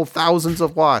they pull thousands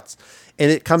of watts. And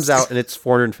it comes out, and it's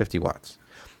 450 watts.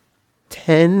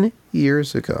 10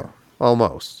 years ago,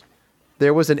 almost,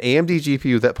 there was an AMD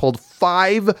GPU that pulled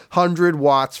 500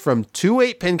 watts from 2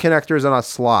 8-pin connectors on a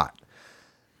slot.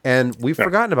 And we've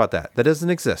forgotten about that. That doesn't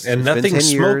exist. And It's been nothing 10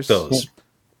 smoked years. those.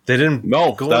 They didn't.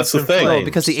 No, go that's up the in thing. flames. No,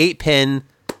 because the 8-pin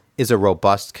is a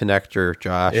robust connector,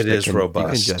 Josh. It is You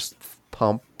robust. can just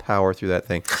pump power through that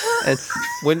thing. And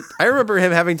when I remember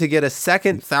him having to get a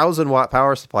second 1,000-watt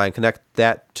power supply and connect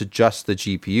that to just the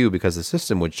GPU because the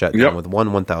system would shut down with one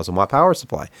 1,000-watt power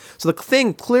supply. So the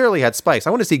thing clearly had spikes. I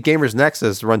want to see Gamers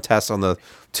Nexus run tests on the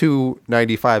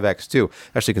 295X2.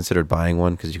 Actually considered buying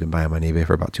one because you can buy them on eBay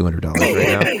for about $200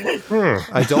 right now.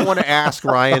 I don't want to ask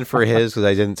Ryan for his because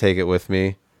I didn't take it with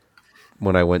me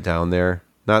when I went down there.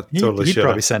 Not Totally He'd should've.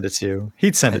 probably send it to you.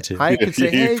 He'd send it to you. I could say,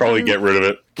 He'd hey, probably get rid of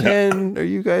it. Ken, are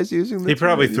you guys using the He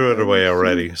probably threw it away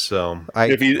already. So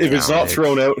If it's not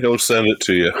thrown out, he'll send it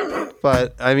to you.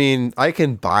 But I mean, I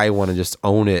can buy one and just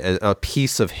own it, a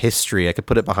piece of history. I could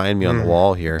put it behind me on the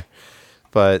wall here.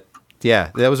 But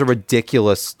yeah, that was a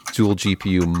ridiculous dual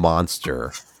GPU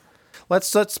monster.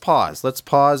 Let's pause. Let's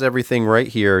pause everything right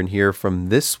here and hear from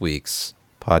this week's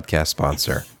podcast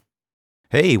sponsor.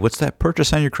 Hey, what's that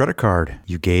purchase on your credit card?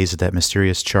 You gaze at that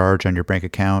mysterious charge on your bank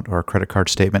account or credit card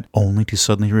statement only to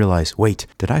suddenly realize, wait,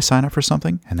 did I sign up for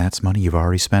something? And that's money you've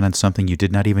already spent on something you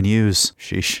did not even use.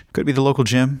 Sheesh. Could be the local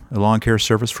gym, a lawn care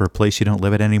service for a place you don't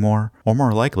live at anymore, or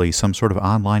more likely, some sort of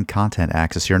online content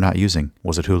access you're not using.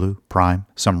 Was it Hulu, Prime,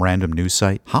 some random news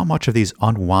site? How much of these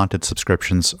unwanted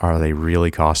subscriptions are they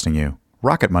really costing you?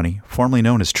 Rocket Money, formerly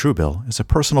known as Truebill, is a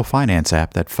personal finance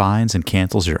app that finds and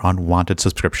cancels your unwanted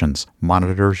subscriptions,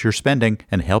 monitors your spending,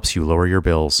 and helps you lower your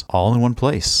bills, all in one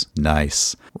place.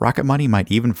 Nice. Rocket Money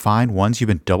might even find ones you've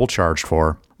been double charged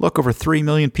for. Look, over 3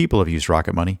 million people have used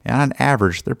Rocket Money, and on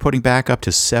average, they're putting back up to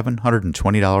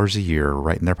 $720 a year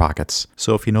right in their pockets.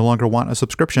 So if you no longer want a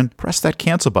subscription, press that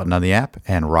cancel button on the app,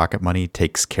 and Rocket Money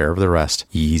takes care of the rest.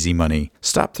 Easy money.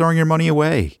 Stop throwing your money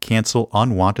away. Cancel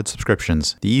unwanted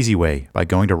subscriptions the easy way by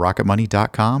going to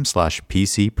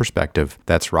rocketmoney.com/PC Perspective.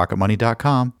 That's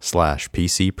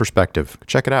rocketmoney.com/PC Perspective.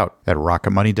 Check it out at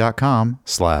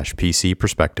rocketmoney.com/PC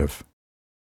Perspective.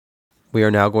 We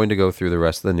are now going to go through the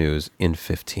rest of the news in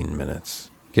 15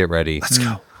 minutes. Get ready. let's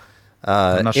go.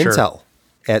 I'm not sure. Intel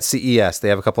at CES, they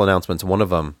have a couple announcements. One of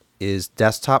them is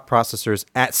desktop processors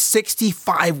at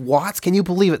 65 watts. Can you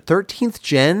believe it? 13th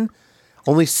gen,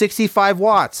 only 65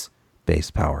 watts. Base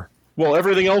power. Well,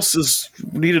 everything else is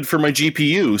needed for my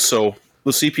GPU, so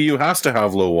the CPU has to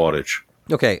have low wattage.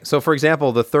 Okay, so for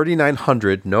example, the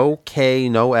 3900, no K,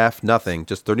 no F, nothing,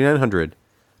 just 3900.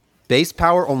 Base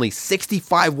power only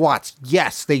 65 watts.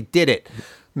 Yes, they did it.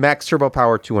 Max turbo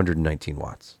power 219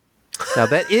 watts. Now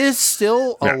that is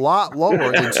still a lot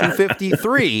lower than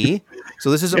 253.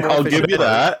 So this is a more I'll efficient give you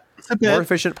part. that. More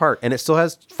efficient part, and it still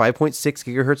has 5.6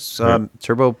 gigahertz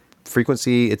turbo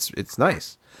frequency. It's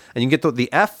nice, and you can get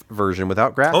the F version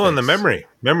without graphics. Oh, and the memory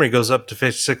goes up to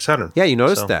 5600. Yeah, you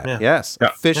noticed So, that. yeah. Yes, Yeah.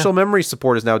 official memory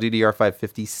support is now DDR5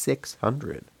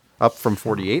 5600, up from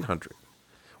 4800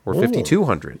 or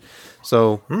 5200.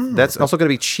 So that's also going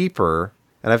to be cheaper.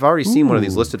 And I've already seen one of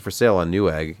these listed for sale on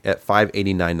Newegg at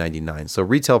 $589.99. So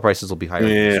retail prices will be higher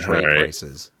than straight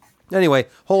prices. Anyway,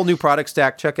 whole new product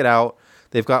stack. Check it out.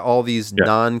 They've got all these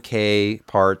non-K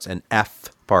parts and F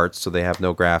parts, so they have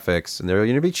no graphics, and they're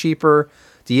going to be cheaper,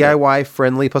 DIY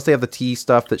friendly. Plus, they have the T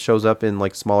stuff that shows up in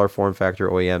like smaller form factor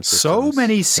OEM systems. So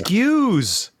many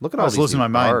SKUs. Look at all I was these losing new my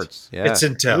mind. parts. Yeah. It's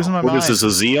Intel. Losing my What mind. is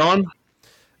this, a Xeon?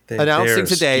 Announcing Their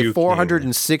today SKU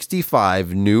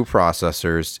 465 new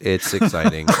processors. It's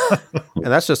exciting. And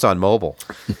that's just on mobile.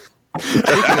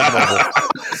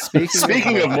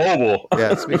 Speaking of mobile,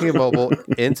 speaking of mobile,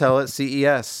 Intel at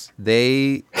CES,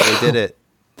 they did it.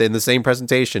 In the same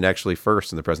presentation, actually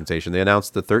first in the presentation, they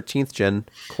announced the 13th gen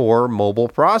Core mobile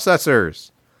processors.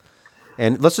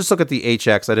 And let's just look at the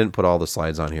HX. I didn't put all the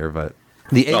slides on here, but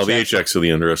the HX, The HX are the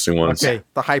interesting ones. Okay.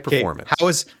 the high Okay, performance.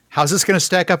 how's this going to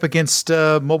stack up against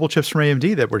mobile chips from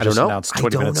AMD that were I don't just know. announced I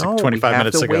 25 don't minutes, know. 25 we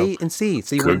minutes have to ago? wait and see.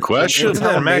 Good question. Isn't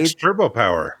that Intel max made, turbo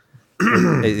power?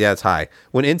 yeah, it's high.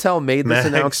 When Intel made this Max.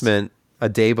 announcement a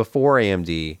day before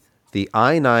AMD, the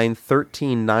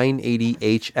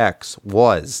i9-13980HX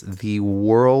was the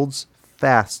world's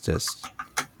fastest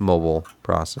mobile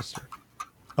processor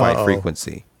by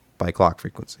frequency, by clock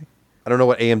frequency. I don't know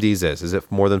what AMD's is. Is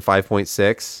it more than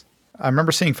 5.6? I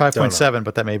remember seeing 5.7,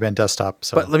 but that may have been desktop.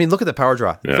 So. But let me look at the power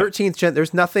draw. Yeah. 13th gen,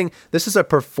 there's nothing. This is a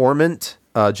performant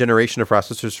generation of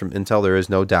processors from Intel, there is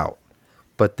no doubt.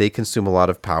 But they consume a lot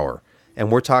of power. And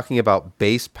we're talking about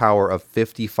base power of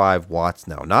 55 watts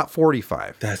now, not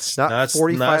 45. That's not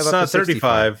 45 It's up not to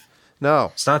 65. 35.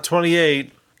 No. It's not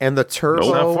 28. And the turbo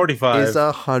It's not 45. is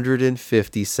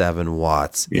 157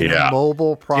 watts in Yeah. a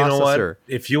mobile processor. You know what?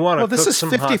 If you want to well, cook this is some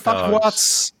 55 hot dogs,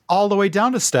 watts all the way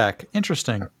down to stack.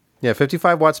 Interesting. Yeah,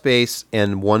 55 watts base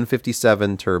and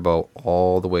 157 turbo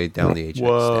all the way down the HX stack.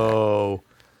 Whoa.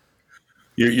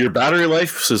 Your battery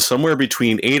life is somewhere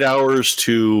between 8 hours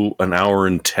to an hour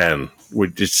and 10.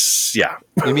 Which is, yeah.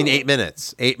 You mean 8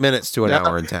 minutes? 8 minutes to an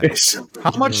hour and 10.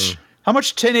 How much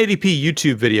 1080p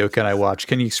YouTube video can I watch?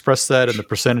 Can you express that in the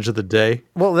percentage of the day?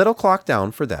 Well, that'll clock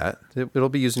down for that. It'll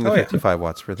be using the 55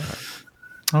 watts for that.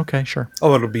 Okay, sure.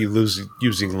 Oh, it'll be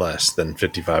using less than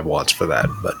 55 watts for that,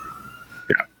 but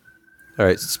Yeah. All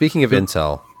right. Speaking of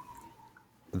Intel,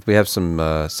 we have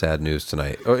some sad news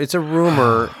tonight. Oh, it's a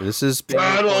rumor. This is being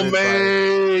Battle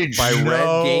reported Mage! by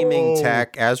Red Gaming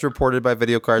Tech, as reported by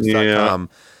VideoCards.com.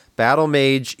 Battle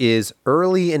Mage is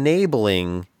early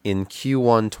enabling in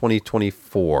Q1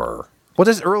 2024. What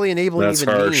does early enabling That's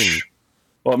even harsh. mean?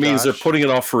 Well, it means Josh? they're putting it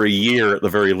off for a year at the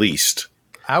very least.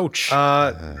 Ouch.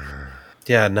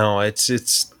 yeah, no, it's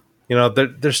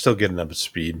they're still getting up to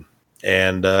speed,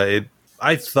 and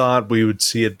I thought we would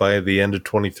see it by the end of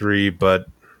 23, but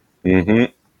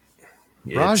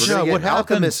Mm-hmm. Raja, what happened?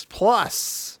 Alchemist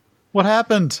Plus. What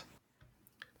happened?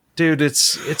 dude,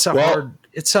 it's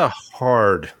a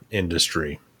hard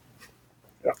industry,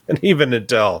 and even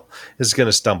Intel is going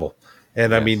to stumble.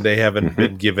 And I mean, they haven't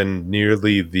been given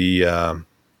nearly the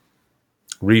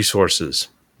resources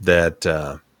that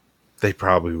they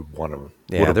probably would want to.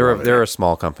 Yeah, they're a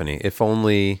small company. If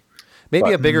only,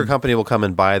 maybe a bigger company will come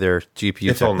and buy their GPU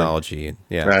If only. technology.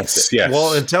 Yeah, That's, yes.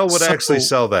 Well, Intel would actually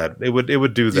sell that. It would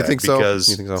do that you think so? because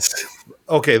You think so?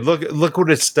 okay, look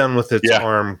what it's done with its Yeah.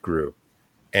 ARM group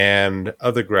and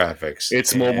other graphics.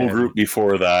 It's mobile group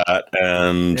before that,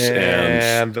 and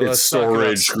and it's let's talk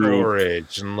about storage group.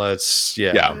 storage, and let's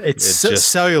Yeah. It's it just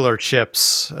cellular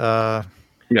chips.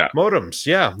 Yeah, modems,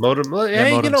 modem.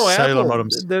 Hey, modems, you know, cellular Apple,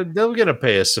 modems. they're going to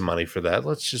pay us some money for that.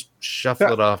 Let's just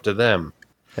shuffle it off to them.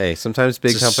 Hey, sometimes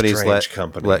big It's a companies strange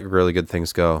company. let really good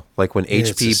things go. Like when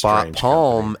It's HP a bought strange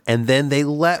Palm, and then they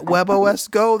let WebOS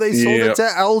go. They sold Yep. it to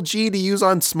LG to use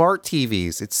on smart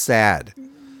TVs. It's sad.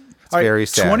 It's All right, very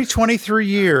sad. 2023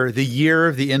 year, the year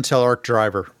of the Intel Arc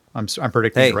driver. I'm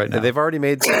predicting Hey, it right now. they've already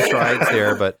made some strides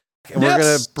there, but we're Yes.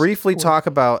 going to briefly talk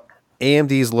about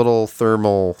AMD's little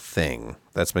thermal thing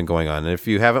that's been going on. And if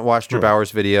you haven't watched Drew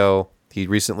Bauer's video, he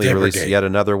recently released Vaporgate. yet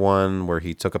another one where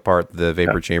he took apart the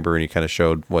vapor chamber and he kind of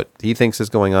showed what he thinks is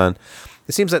going on.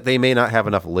 It seems that they may not have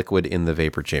enough liquid in the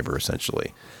vapor chamber,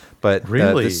 essentially. But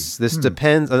Really? this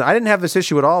depends. And I didn't have this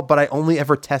issue at all, but I only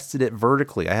ever tested it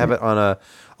vertically. I have it on a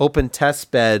open test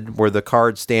bed where the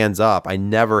card stands up. I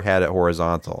never had it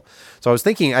horizontal. So I was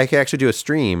thinking I could actually do a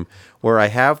stream where I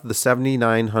have the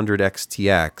 7900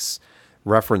 XTX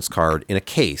reference card in a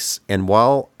case, and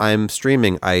while I'm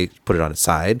streaming, I put it on its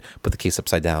side, put the case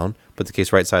upside down, put the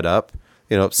case right side up,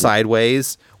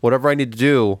 sideways, whatever I need to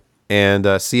do,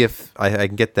 and see if I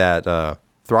can get that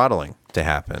throttling to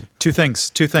happen. Two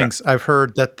things. I've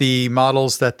heard that the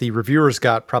models that the reviewers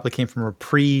got probably came from a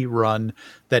pre-run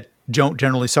that don't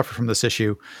generally suffer from this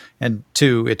issue. And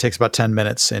two, it takes about 10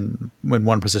 minutes in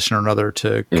one position or another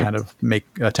to kind of make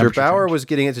a temperature Bauer change. was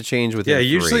getting it to change within Yeah,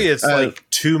 usually 3. it's like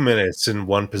 2 minutes in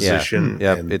one position.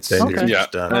 Yep, and it's- then you're Okay.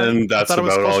 just done. and that's thought it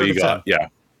was about all closer you to got. 10. Yeah.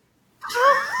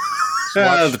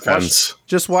 Yeah, it depends.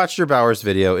 Just watch your Bauer's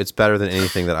video. It's better than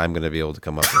anything that I'm going to be able to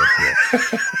come up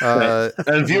with here.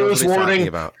 And viewers what he's talking warning: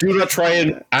 about. do not try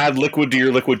and add liquid to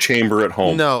your liquid chamber at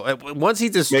home. No, once he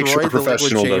destroyed sure a the liquid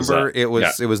professional does chamber,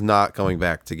 that. it was not going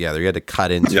back together. You had to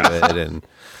cut into Yeah. it. And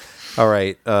all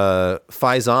right,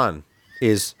 Phison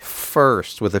is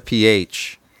first with a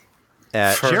PH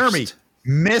at Jeremy,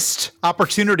 missed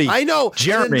opportunity. I know,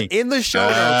 Jeremy. in the show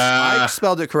notes. I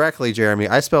spelled it correctly, Jeremy.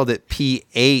 I spelled it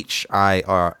PHIRST.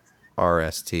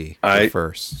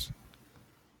 First.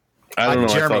 I don't know.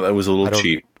 Jeremy, I thought that was a little don't-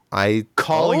 cheap. I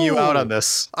Calling you out Oh, on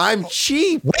this. I'm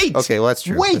cheap. Wait. Okay, well, that's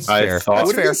true. Wait. That's I fair. thought- That's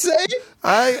What fair. did say?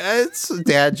 It's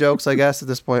dad jokes, I guess, at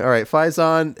this point. All right,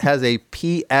 Phison has a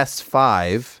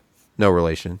PS5, no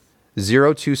relation,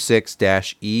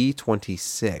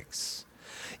 026-E26.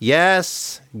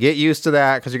 Yes, get used to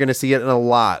that because you're going to see it in a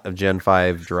lot of Gen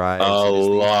 5 drives. A It is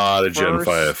the lot of Gen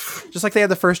first- 5. Just like they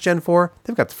had the first Gen 4,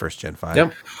 they've got the first Gen 5.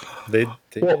 Yep. They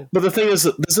Well, but the thing is,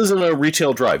 that this isn't a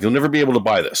retail drive. You'll never be able to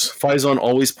buy this. Phison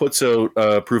always puts out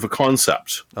proof of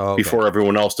concept Oh, okay. before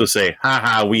everyone else to say,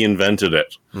 haha, we invented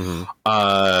it.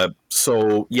 Mm-hmm.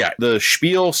 So, yeah, the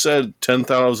spiel said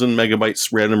 10,000 megabytes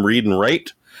random read and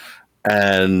write.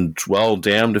 And, well,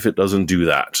 damned if it doesn't do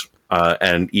that.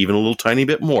 And even a little tiny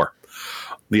bit more.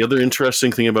 The other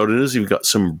interesting thing about it is you've got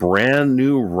some brand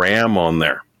new RAM on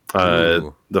there.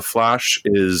 Ooh. The flash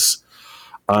is...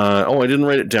 I didn't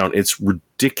write it down. It's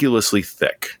ridiculously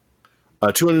thick.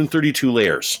 232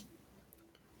 layers.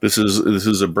 This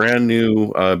is a brand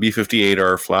new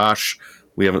B58R flash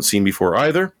we haven't seen before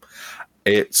either.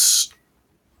 It's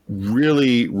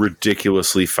really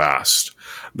ridiculously fast.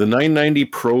 The 990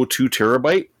 Pro 2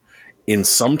 terabyte in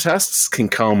some tests can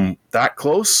come that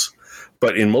close,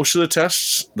 but in most of the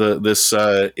tests, it's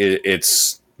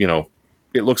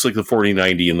it looks like the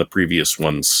 4090 in the previous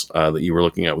ones that you were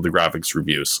looking at with the graphics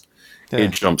reviews. Yeah.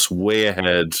 It jumps way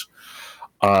ahead.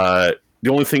 The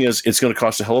only thing is, it's going to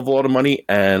cost a hell of a lot of money,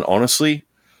 and honestly,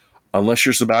 unless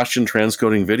you're Sebastian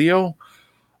transcoding video,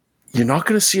 you're not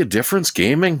going to see a difference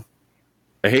gaming.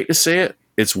 I hate to say it.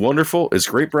 It's wonderful. It's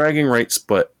great bragging rights,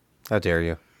 but how dare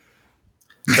you?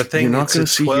 The thing you're not going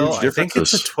to see huge differences. I think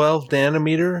it's a 12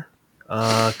 nanometer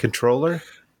controller.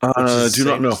 Do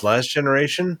not know. Last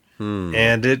generation,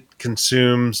 and it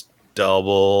consumes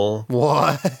double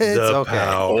the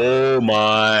power. Oh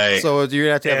my! So you're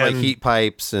gonna have to have like heat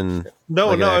pipes and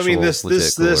no. I mean this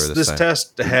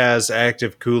test has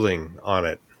active cooling on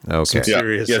it. Okay.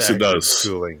 Yes, it does.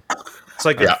 Cooling. It's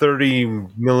like a 30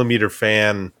 millimeter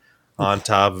fan on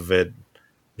top of it.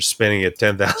 We're spinning at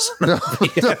 10,000.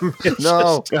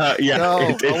 No.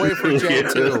 I'll wait for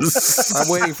Gen 2. I'm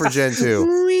waiting for Gen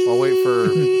 2. I'll wait for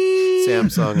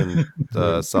Samsung and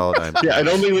Solidigm. Yeah, I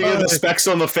don't think we get the specs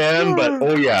on the fan, but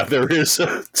there is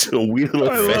a wee little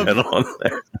fan on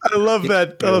there. I love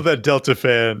that. I love that Delta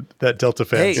fan.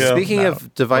 Hey, speaking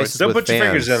of devices don't with put your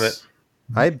fans, fingers in it.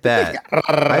 I bet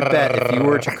if you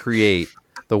were to create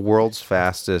the world's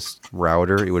fastest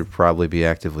router, it would probably be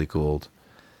actively cooled.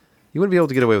 You wouldn't be able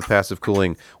to get away with passive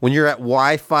cooling when you're at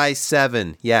Wi-Fi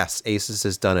 7. Yes, Asus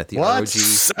has done it. The ROG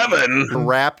 7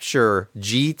 Rapture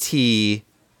GT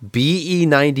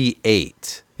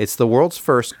BE98. It's the world's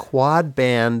first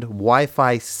quad-band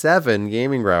Wi-Fi 7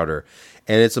 gaming router,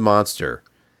 and it's a monster.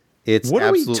 It's what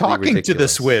are we talking ridiculous. To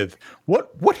this with?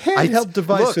 What handheld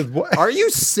device with what? Are you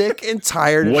sick and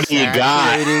tired of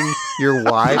saturating your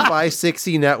Wi-Fi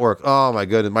 6E network? Oh my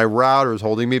goodness, my router is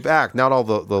holding me back. Not all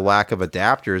the lack of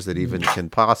adapters that even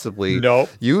can possibly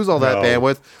use all that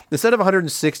bandwidth. Instead of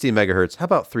 160 megahertz, how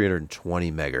about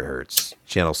 320 megahertz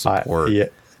channel support?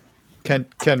 Can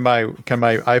my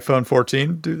iPhone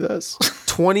 14 do this?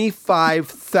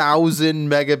 25,000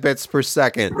 megabits per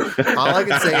second. All I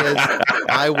can say is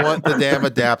I want the damn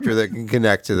adapter that can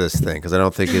connect to this thing because I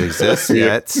don't think it exists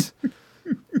yet.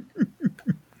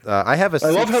 I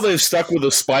love how they've stuck with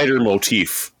the spider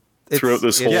motif throughout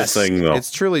this whole thing, though.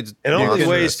 It's truly it only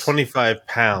weighs 25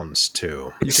 pounds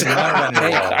too. You can run it on the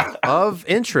wall. Of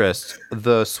interest,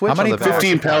 the Switch. How many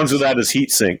 15 pounds of that is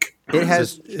heatsink? It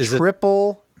has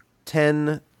triple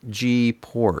 10G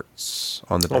ports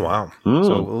on the back. Oh, wow.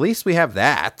 So at least we have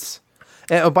that.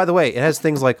 And, by the way, it has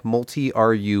things like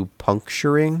multi-RU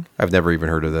puncturing. I've never even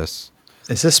heard of this.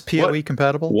 Is this PoE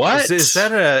compatible? What? Is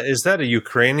that a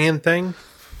Ukrainian thing?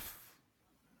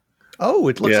 Oh,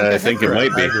 it looks like I think it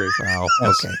might be. Wow.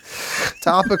 Okay.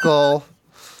 Topical.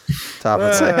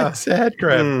 It's a head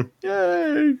crab.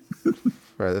 Yay.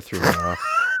 Right, that threw me off.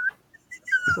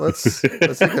 Let's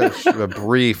take a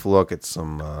brief look at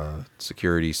some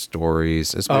security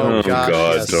stories. God,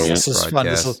 this is fun.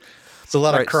 It's a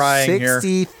lot of crying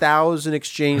 60,000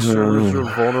 exchange servers are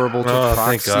vulnerable to proxy.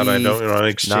 Thank God I don't want to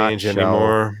exchange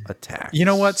anymore. Attacks. You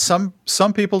know what? Some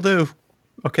people do.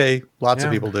 Okay, lots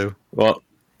of people do. Well,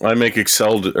 I make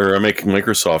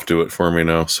Microsoft do it for me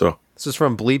now. So this is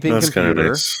from Bleeping That's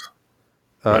Computer. Nice.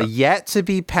 Yet to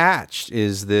be patched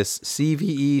is this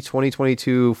CVE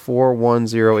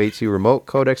 2022-41082 remote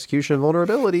code execution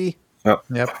vulnerability. Yep.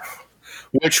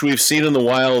 Which we've seen in the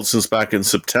wild since back in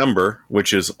September,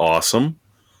 which is awesome.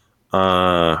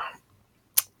 Yeah.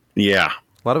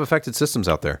 A lot of affected systems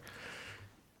out there.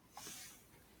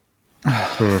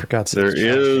 For God's sake. There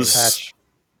is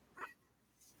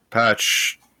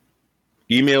patch.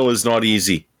 Email is not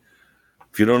easy.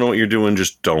 If you don't know what you're doing,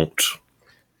 just don't.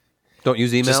 Don't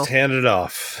use email? Just hand it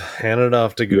off. Hand it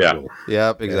off to Google. Yeah.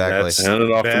 Yep, exactly. Hand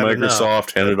it off to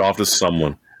Microsoft. Hand it off to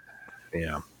someone.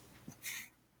 Yeah.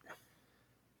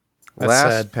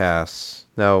 LastPass.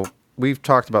 Now, we've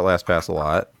talked about LastPass a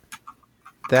lot.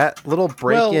 That little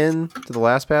break-in to the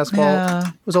LastPass vault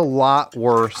was a lot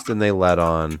worse than they let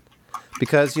on.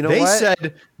 Because, you know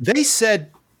what? They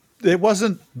said it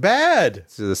wasn't bad.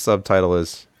 So the subtitle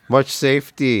is, Much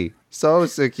Safety, So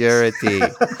Security.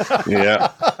 Yeah.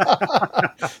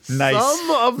 Nice.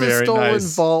 Some of the stolen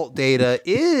vault data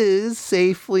is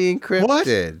safely encrypted. What?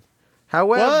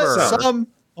 However,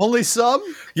 only some?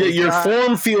 Yeah, your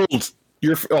form fields,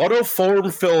 your auto form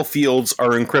fill fields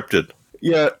are encrypted.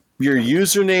 Yeah, your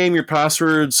username, your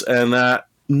passwords, and that,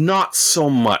 not so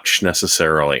much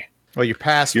necessarily. Well, your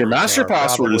password. Your master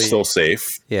password is still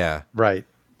safe. Yeah. Right.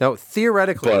 Now,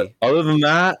 theoretically. But other than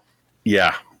that,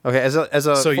 yeah. Okay, as a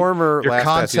former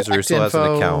LastPass user who still has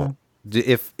an account,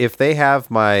 if they have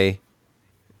my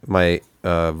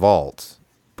vault,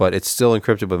 but it's still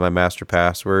encrypted with my master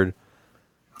password,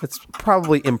 it's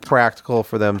probably impractical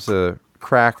for them to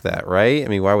crack that, right? I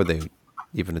mean, why would they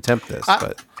even attempt this?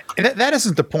 But that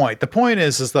isn't the point. The point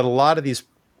is that a lot of these,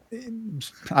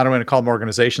 I don't want to call them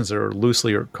organizations, or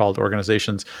loosely called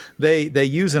organizations, they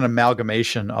use an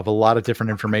amalgamation of a lot of different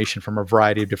information from a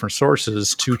variety of different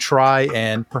sources to try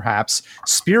and perhaps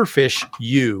spearfish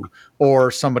you or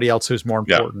somebody else who's more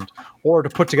important, or to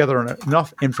put together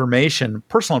enough information,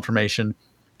 personal information,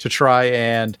 to try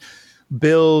and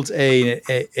build an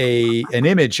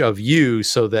image of you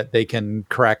so that they can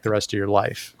crack the rest of your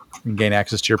life and gain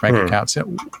access to your bank accounts.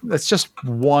 That's just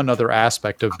one other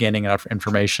aspect of gaining enough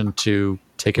information to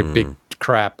take a big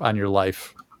crap on your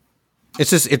life. it's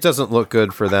just, it doesn't look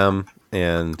good for them,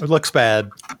 and It looks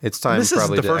bad. it's time This isn't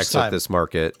probably the to first exit time. this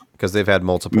market because they've had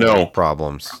multiple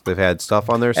problems. They've had stuff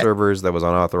on their servers that was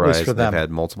unauthorized. for They've them. had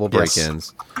multiple Yes.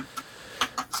 break-ins.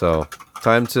 So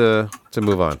time to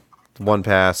move on.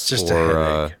 1Pass Just a or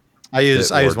headache. I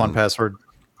use Warden. 1Password.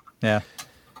 Yeah.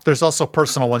 There's also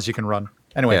personal ones you can run.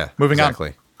 Anyway, yeah, moving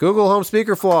exactly. Google Home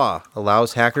Speaker flaw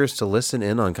allows hackers to listen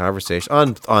in on conversation.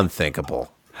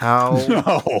 Unthinkable. How on.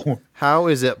 No. how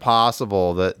is it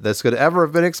possible that this could ever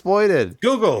have been exploited?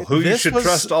 Google, who you This should was-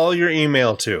 trust all your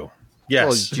email to. Yes.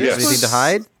 Well, do you have anything to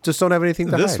hide? Just don't have anything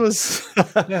to This hide. was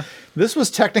this was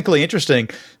technically interesting.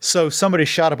 So somebody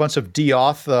shot a bunch of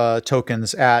deauth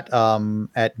tokens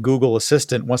at Google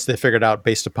Assistant once they figured out,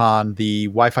 based upon the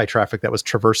Wi-Fi traffic that was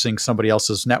traversing somebody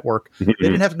else's network, they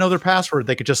didn't have to know their password.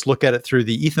 They could just look at it through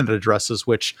the Ethernet addresses,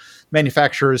 which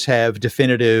manufacturers have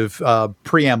definitive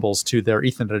preambles to their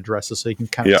Ethernet addresses, so you can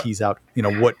kind of tease out,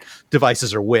 what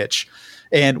devices are which.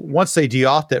 And once they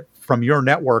deauthed it from your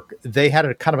network, they had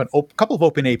a kind of couple of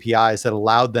open APIs that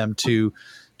allowed them to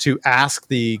ask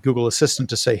the Google Assistant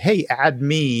to say, "Hey, add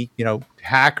me,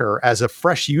 hacker, as a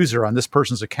fresh user on this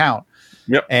person's account."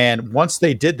 Yep. And once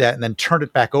they did that and then turned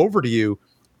it back over to you,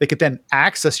 they could then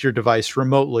access your device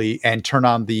remotely and turn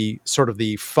on the sort of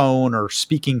the phone or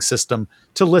speaking system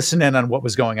to listen in on what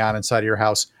was going on inside of your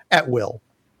house at will.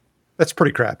 That's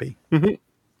pretty crappy.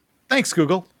 Thanks,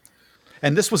 Google.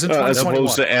 And this was in As 2021.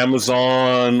 opposed to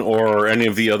Amazon or any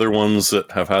of the other ones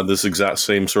that have had this exact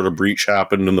same sort of breach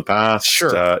happen in the past.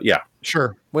 Sure. Yeah.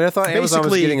 Sure. Wait, I thought Amazon was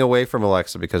Basically- getting away from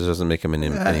Alexa because it doesn't make them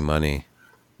any money.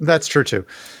 That's true too.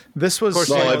 This was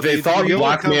Well, if they thought the only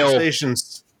blackmail-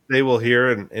 conversations they will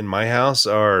hear in my house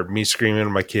are me screaming at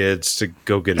my kids to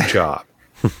go get a job.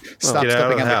 stop Get out of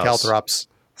stepping the on the house. caltrops.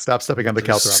 Stop stepping on the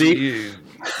caltrops. See, You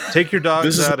take your dogs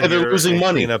This is out why of they're here losing and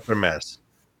money. clean up their mess.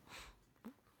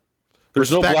 there's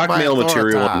no Respect my blackmail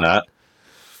material authority. in that.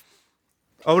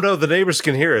 Oh no, the neighbors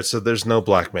can hear it, so there's no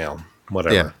blackmail.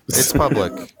 Whatever. Yeah, it's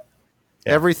public.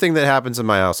 Everything that happens in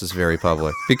my house is very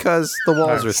public because the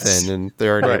walls are thin and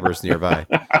there are neighbors nearby.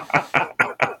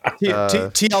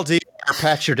 TLD,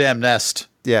 patch your damn nest.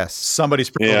 Yes. Somebody's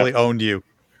probably owned you.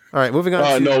 All right, moving on.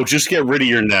 to, No, just get rid of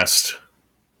your nest.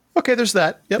 Okay, there's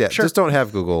that. Yep, yeah, sure. just don't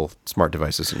have Google smart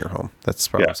devices in your home. That's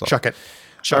probably Yeah, solved. Chuck it.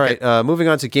 Chuck All it. right, moving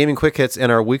on to gaming quick hits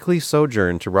and our weekly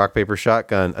sojourn to Rock Paper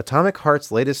Shotgun. Atomic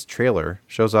Heart's latest trailer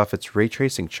shows off its ray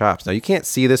tracing chops. Now you can't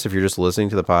see this if you're just listening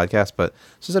to the podcast, but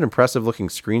this is an impressive looking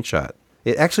screenshot.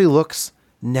 It actually looks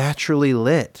naturally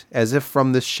lit, as if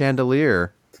from this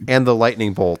chandelier and the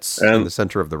lightning bolts in And- the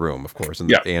center of the room, of course, and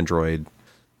Yeah. the Android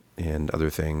and other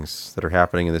things that are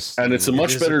happening in this. And it's a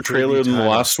much is a better pretty trailer than the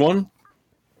title. last one.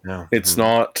 No. It's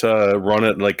not run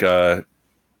at like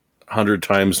 100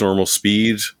 times normal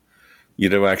speed. You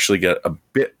do actually get a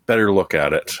bit better look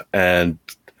at it. And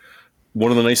one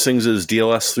of the nice things is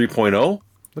DLS 3.0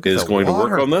 Look at is the going to water.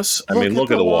 work on this. I mean, look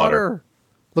at the water.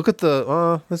 Look at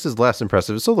the. This is less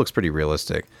impressive. It still looks pretty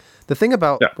realistic. The thing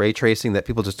about ray tracing that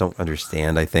people just don't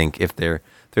understand, I think, if they're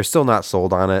still not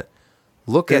sold on it,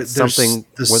 look at There's something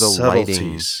the where the lighting.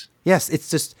 subtleties. Yes, it's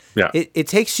just. Yeah. It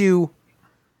takes you.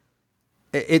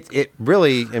 It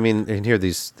really. I mean, and here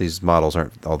these models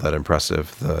aren't all that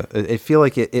impressive. I feel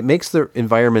like it makes the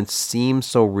environment seem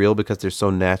so real because they're so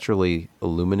naturally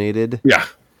illuminated. Yeah.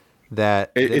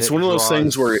 That It's one of those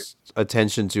things where draws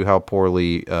attention to how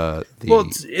poorly the Well,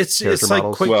 it's character like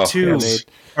models Quake Well, 2 made.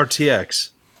 RTX.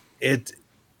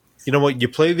 You know what? You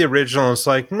play the original, and it's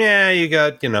like, yeah, you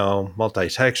got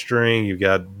multi-texturing, you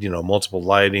got multiple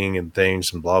lighting and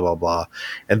things, and blah blah blah,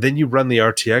 and then you run the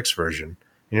RTX version,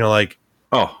 and you're like,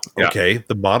 Oh, yeah. okay,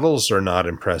 the models are not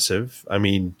impressive. I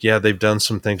mean, yeah, they've done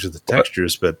some things with the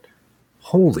textures, but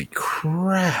holy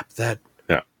crap, that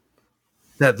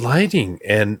lighting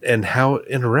and how it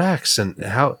interacts and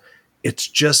how it's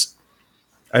just,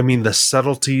 I mean, the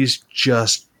subtleties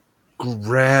just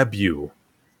grab you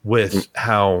with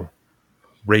how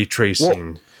ray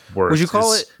tracing works. Would you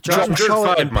call it, Josh, would you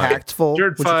call it impactful?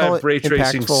 Dirt Would you call 5 it ray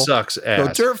tracing impactful? sucks ass.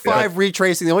 No, Dirt 5 ray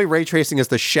tracing, the only ray tracing is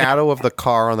the shadow of the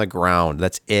car on the ground.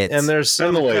 That's it. And there's some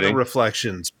And the kind of lighting.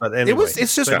 reflections, but anyway.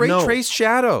 It's just But ray no. traced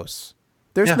shadows.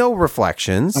 There's Yeah. no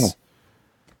reflections.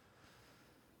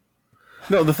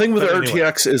 No, the thing with But the anyway.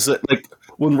 RTX is that like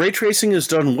when ray tracing is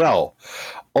done well,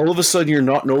 all of a sudden you're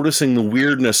not noticing the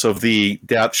weirdness of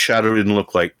that shadow didn't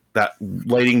look like that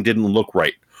lighting didn't look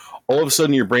right. All of a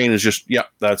sudden your brain is just, yeah,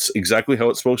 that's exactly how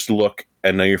it's supposed to look,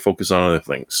 and now you're focused on other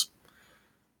things.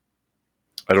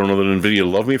 I don't know that NVIDIA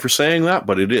love me for saying that,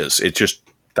 but it is. It's just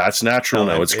that's natural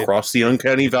No, now. it- It's crossed the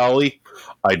uncanny valley.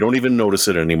 I don't even notice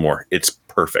it anymore. It's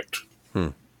perfect.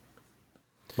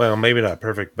 Well, maybe not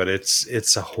perfect, but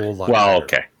it's a whole lot Well, better.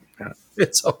 okay.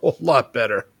 It's a whole lot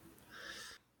better.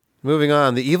 Moving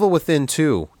on, The Evil Within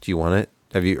 2. Do you want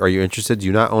it? Are you interested? Do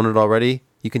you not own it already?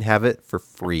 You can have it for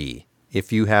free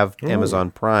if you have Amazon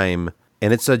Prime,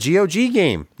 and it's a GOG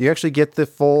game. You actually get the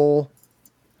full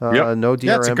Yep. no DRM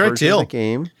Yeah, it's a great version deal. of the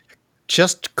game.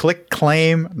 Just click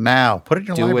claim now. Put it in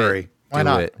your Do it. library. Why Do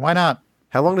not? it. Why not?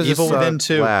 How long does Evil this Within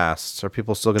 2. last? Are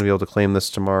people still going to be able to claim this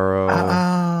tomorrow?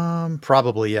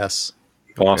 Probably yes.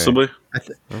 Possibly.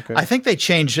 Okay. I think they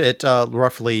changed it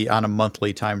roughly on a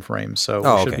monthly time frame, so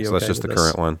Oh, we should okay. be So okay that's just the with this.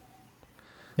 current one.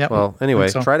 Yep. Well, anyway,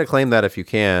 So. try to claim that if you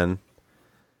can.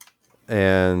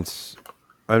 And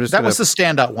I'm just That gonna, was the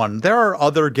standout one. There are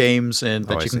other games that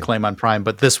I you can see. claim on Prime,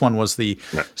 but this one was the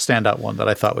standout one that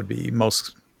I thought would be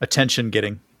most attention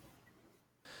getting.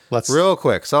 Let's real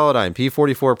quick. Solidigm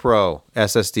P44 Pro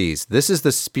SSDs. This is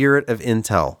the spirit of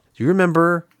Intel. Do you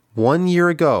remember 1 year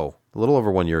ago, a little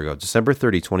over 1 year ago, December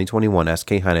 30, 2021, SK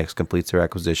Hynix completes their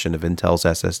acquisition of Intel's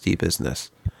SSD business.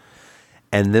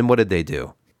 And then what did they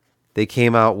do? They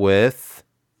came out with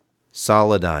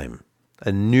Solidigm,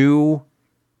 a new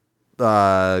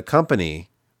company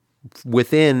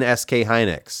within SK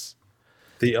Hynix.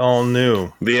 The all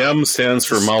new. The M stands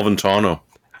for Malventano.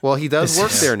 Well, he does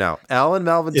work there now. Alan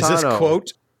Malventano. Is this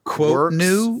quote works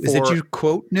new? Is it for you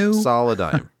quote new?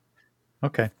 Solidigm.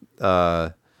 Okay.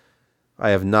 I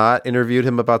have not interviewed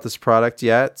him about this product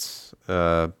yet,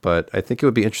 but I think it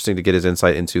would be interesting to get his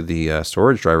insight into the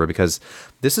storage driver, because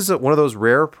this is one of those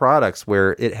rare products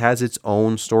where it has its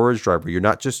own storage driver. You're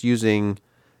not just using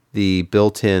the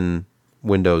built-in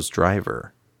Windows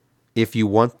driver. If you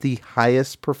want the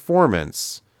highest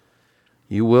performance,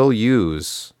 you will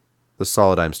use the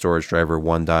Solidigm storage driver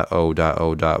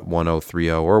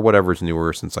 1.0.0.1030 or whatever's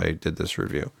newer since I did this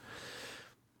review.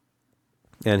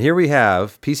 And here we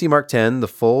have PC Mark 10, the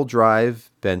full drive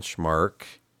benchmark,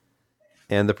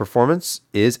 and the performance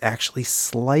is actually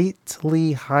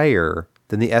slightly higher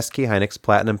than the SK Hynix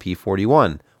Platinum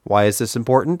P41. Why is this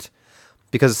important?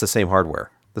 Because it's the same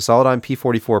hardware. The Solidigm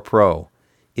P44 Pro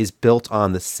is built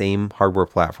on the same hardware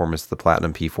platform as the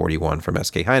Platinum P41 from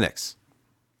SK Hynix.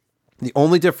 The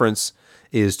only difference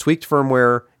is tweaked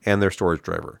firmware and their storage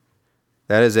driver.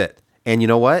 That is it. And you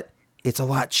know what? It's a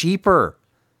lot cheaper.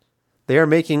 They are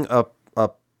making a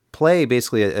play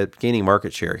basically at gaining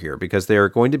market share here, because they are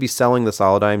going to be selling the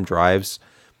Solidigm drives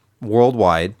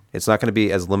worldwide. It's not going to be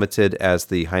as limited as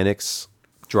the Hynix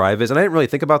drive is. And I didn't really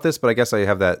think about this, but I guess I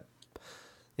have that,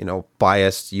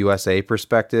 biased USA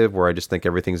perspective where I just think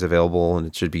everything's available and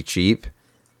it should be cheap.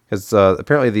 Because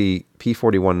apparently the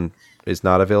P41 is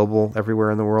not available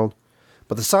everywhere in the world,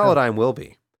 but the Solidigm will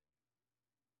be.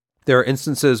 There are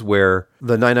instances where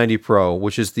the 990 Pro,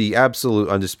 which is the absolute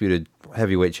undisputed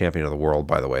heavyweight champion of the world,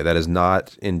 by the way, that is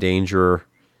not in danger.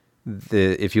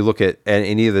 If you look at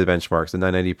any of the benchmarks, the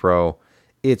 990 Pro,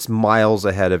 it's miles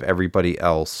ahead of everybody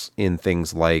else in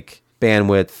things like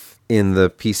bandwidth. In the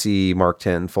PC Mark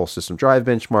 10 full system drive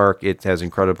benchmark, it has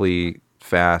incredibly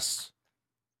fast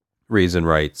reads and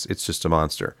writes. It's just a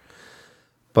monster.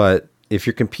 But if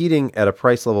you're competing at a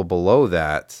price level below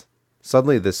that,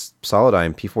 suddenly this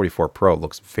Solidigm P44 Pro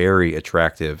looks very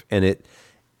attractive, and it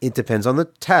depends on the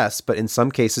test, but in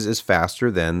some cases is faster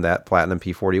than that Platinum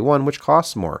P41, which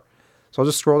costs more. So I'll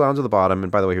just scroll down to the bottom,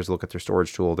 and by the way, here's a look at their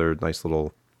storage tool, their nice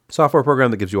little software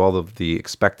program that gives you all of the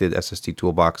expected SSD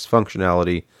toolbox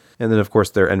functionality, and then of course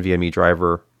their NVMe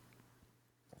driver,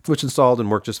 which installed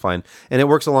and worked just fine. And it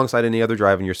works alongside any other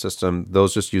drive in your system.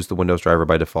 Those just use the Windows driver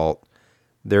by default.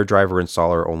 Their driver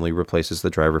installer only replaces the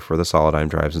driver for the Solidigm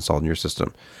drives installed in your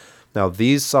system. Now,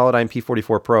 these Solidigm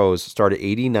P44 Pros start at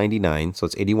 $80.99, so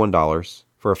it's $81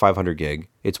 for a 500 gig.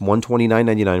 It's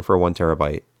 $129.99 for a 1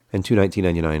 terabyte, and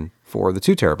 $219.99 for the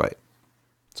 2 terabyte.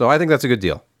 So I think that's a good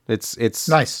deal. It's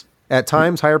Nice. At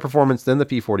times higher performance than the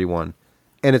P41,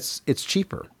 and it's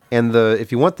cheaper. And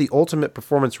if you want the ultimate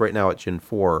performance right now at Gen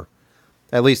 4,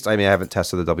 at least, I haven't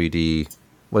tested the WD,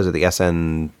 what is it, the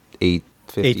SN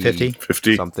 850?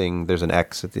 850. Something. There's an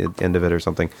X at the end of it or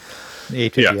something. The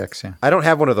 850X, yeah. I don't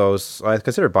have one of those. I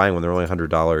considered buying one. They're only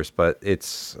 $100, but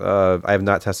it's I have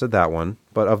not tested that one.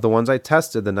 But of the ones I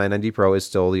tested, the 990 Pro is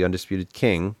still the undisputed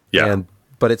king. Yeah.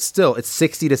 But it's $60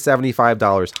 to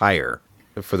 $75 higher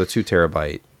for the 2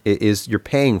 terabyte. You're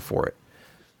paying for it.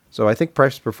 So I think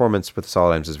price performance with the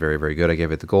Solid Items is very, very good. I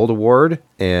gave it the Gold Award,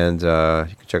 and you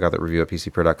can check out that review at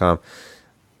PCPro.com.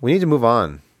 We need to move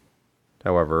on,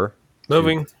 however.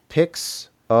 Moving. Picks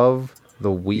of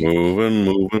the week.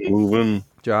 Moving.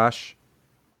 Josh,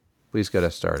 please get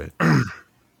us started.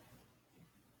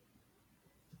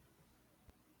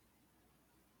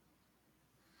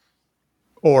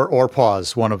 Or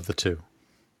pause, one of the two.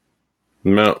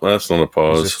 No, that's not a He's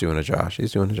pause. just doing a Josh.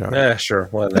 He's doing a Josh. Yeah, sure.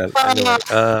 Why not? Anyway,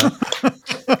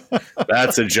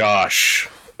 That's a Josh.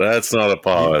 That's not a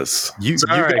pause. You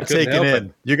all right, got couldn't taken help in.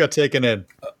 it. You got taken in.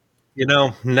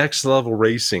 Next level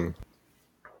racing.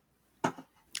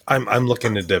 I'm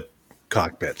looking into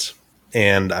cockpits,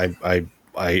 and I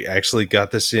actually got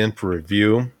this in for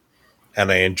review,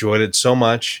 and I enjoyed it so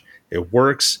much. It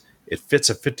works. It fits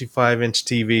a 55-inch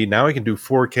TV. Now I can do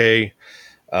 4K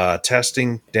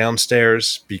testing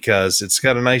downstairs because it's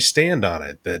got a nice stand on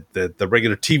it that the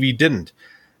regular TV didn't.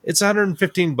 It's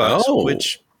 $115, Oh.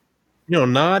 which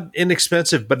not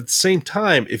inexpensive, but at the same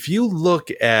time, if you look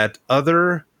at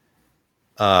other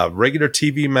regular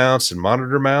TV mounts and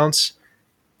monitor mounts,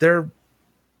 they're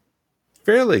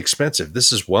fairly expensive.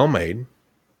 This is well made,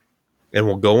 and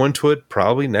we'll go into it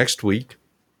probably next week.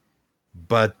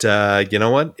 But you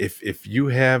know what? If you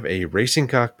have a racing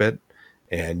cockpit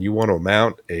and you want to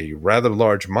mount a rather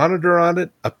large monitor on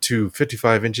it, up to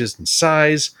 55 inches in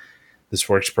size, this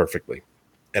works perfectly.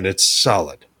 And it's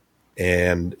solid.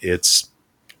 And it's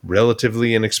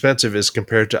relatively inexpensive as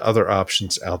compared to other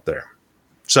options out there.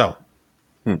 So,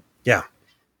 yeah.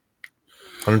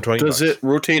 120 Does bucks. it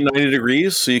rotate 90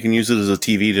 degrees so you can use it as a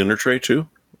TV dinner tray too?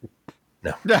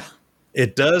 No.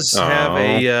 It does have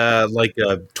a like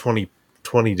a 20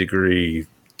 degree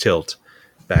tilt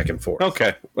back and forth.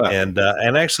 Okay. Well, And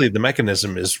actually the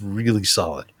mechanism is really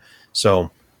solid.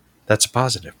 So that's a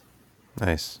positive.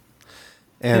 Nice.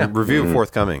 And review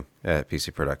forthcoming at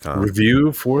PCPro.com.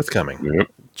 Review forthcoming. yep.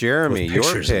 Jeremy, With your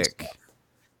pictures and pick.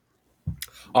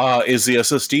 Is the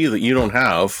SSD that you don't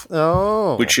have,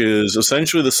 Oh. which is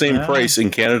essentially the same price in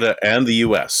Canada and the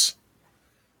US.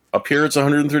 Up here, it's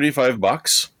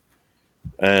 $135,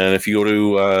 and if you go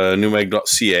to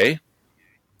newmag.ca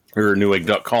or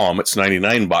newegg.com, it's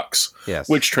 $99. Yes.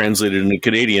 Which translated into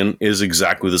Canadian is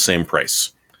exactly the same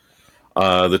price.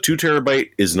 The 2 terabyte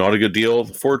is not a good deal.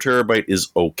 The 4 terabyte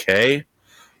is okay,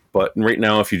 but right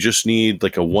now, if you just need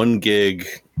like a 1 gig,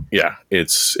 yeah,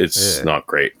 it's not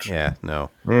great. Yeah, no.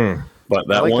 But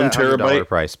I that like 1 that $100 terabyte,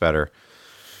 price better.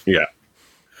 yeah.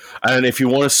 And if you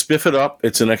want to spiff it up,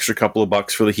 it's an extra couple of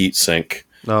bucks for the heat sink.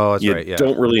 Oh, that's You right. Yeah.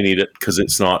 don't really need it because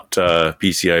it's not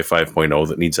PCI 5.0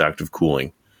 that needs active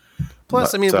cooling.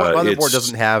 Plus, I mean, but, what motherboard it's-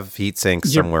 doesn't have heat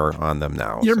sinks somewhere on them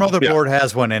now? Your so- motherboard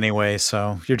has one anyway,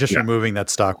 so you're just removing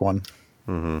that stock one.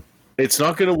 It's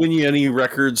not going to win you any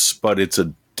records, but it's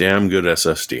a damn good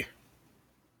SSD.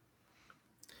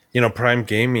 Prime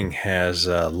Gaming has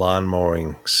a lawn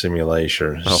mowing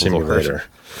simulator Lord.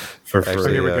 for free.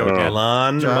 Actually, Here we go again.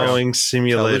 Lawn mowing Tell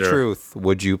simulator. the truth.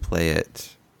 Would you play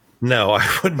it? No, I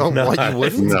would Oh, not. what, you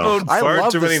wouldn't? I've mowed I far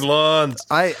love too many this- lawns.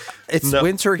 It's No,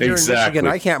 winter here exactly. in Michigan.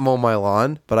 I can't mow my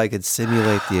lawn, but I could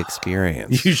simulate the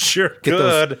experience. You sure Get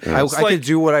those- could. I It's could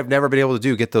do what I've never been able to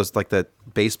do. Get those like the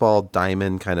baseball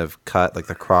diamond kind of cut, like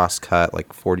the cross cut,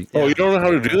 like 40. Oh, you don't know how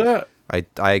to do that?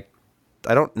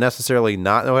 I don't necessarily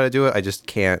not know how to do it. I just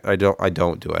can't. I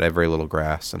don't do it. I have very little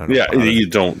grass, and I don't. Yeah, bother. you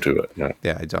don't do it. No.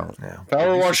 Yeah, I don't. Power I used to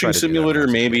try washing to do that simulator, when I was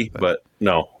a maybe, kid, but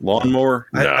no. Lawnmower,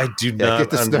 no. I do not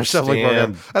get the snow shoveling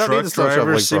understand. program. I don't need Truck the snow driver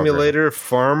shoveling simulator,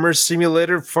 farmer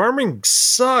simulator. Farming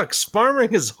sucks.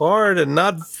 Farming is hard and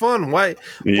not fun. Why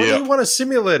do Yeah. you want a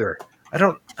simulator? I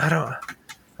don't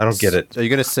get it. Are you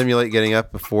going to simulate getting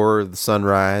up before the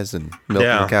sunrise and milking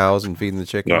Yeah. the cows and feeding the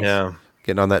chickens? Yeah.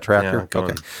 Getting on that tractor? Yeah,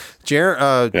 going.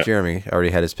 Okay. Jeremy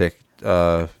already had his pick.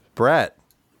 Brett,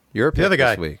 your pick other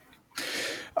guy. this week.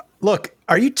 Look,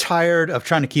 are you tired of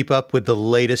trying to keep up with the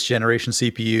latest generation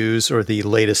CPUs or the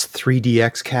latest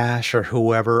 3DX cache or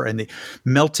whoever and the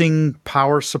melting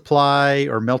power supply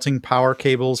or melting power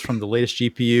cables from the latest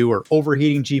GPU or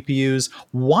overheating GPUs?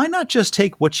 Why not just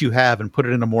take what you have and put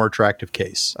it in a more attractive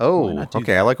case? Why Oh, not do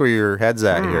okay. I like where your head's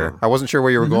at here. I wasn't sure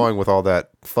where you were going with all that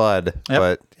FUD,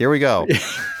 but here we go.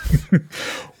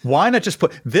 Why not just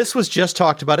put this? Was just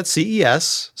talked about at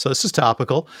CES, so this is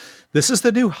topical. This is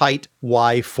the new Height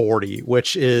Y40,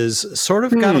 which is sort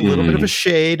of got a little bit of a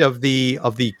shade of the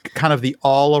kind of the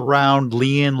all around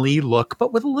Lian Li look,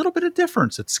 but with a little bit of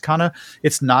difference.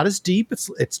 It's not as deep.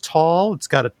 It's tall. It's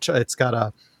got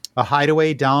a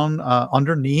hideaway down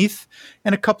underneath,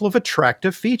 and a couple of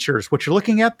attractive features. What you're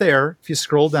looking at there, if you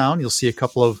scroll down, you'll see a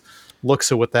couple of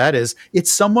looks at what that is.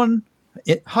 It's someone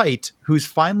at Height who's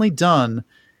finally done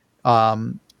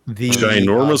the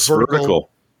ginormous vertical.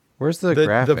 Where's the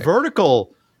graphic? The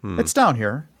vertical. It's down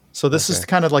here. So this is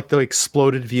kind of like the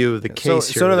exploded view of the case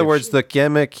here. So in other words, the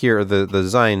gimmick here, the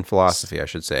design philosophy, I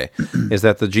should say, is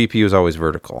that the GPU is always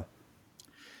vertical.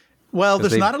 Well,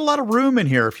 there's not a lot of room in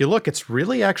here. If you look, it's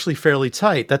really actually fairly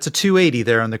tight. That's a 280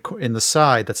 there in the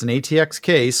side. That's an ATX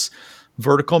case.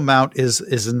 Vertical mount is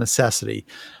a necessity.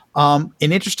 Two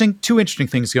interesting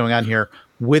things going on here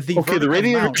with the the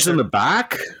radiator's in the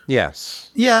back. Yes.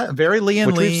 Yeah, very Lian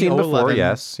Which Li. we've seen before. 011.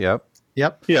 Yes. Yep.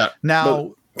 Yep. Yeah.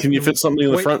 Now, can you fit something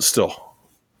in the front still?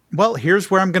 Well,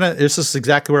 here's where this is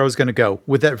exactly where I was going to go.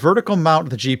 With that vertical mount of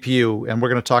the GPU, and we're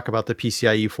going to talk about the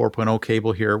PCIe 4.0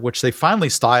 cable here, which they finally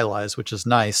stylized, which is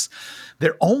nice.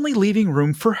 They're only leaving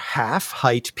room for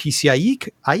half-height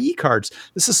PCIe cards.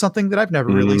 This is something that I've never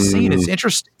really seen. It's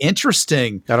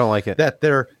interesting. I don't like it. That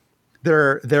they're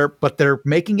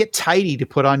making it tidy to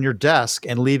put on your desk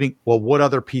and leaving, well, what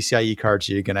other PCIe cards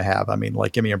are you going to have? I mean,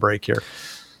 like, give me a break here.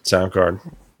 Sound card.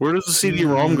 Where does the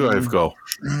CD-ROM drive go?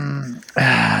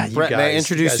 Brett, may I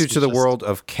introduce you to the world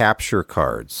of capture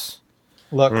cards?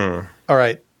 Look, all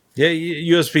right. Yeah,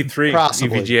 USB 3,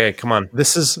 Possibly. EVGA. Come on.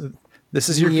 This is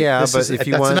your if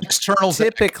you want an external.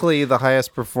 typically the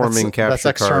highest performing That's capture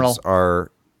external. cards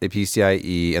are a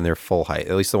PCIe and they're full height.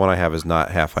 At least the one I have is not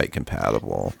half height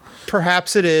compatible.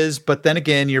 Perhaps it is, but then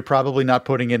again, you're probably not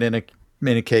putting it in a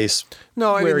case.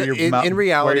 No, I where mean, you're in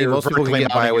reality, where you're most people can vertically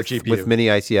get by mounting your with GPU. mini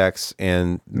ITX,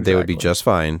 and they would be just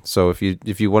fine. So if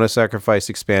you want to sacrifice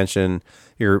expansion,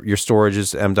 your storage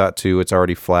is M.2. It's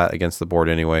already flat against the board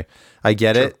anyway. I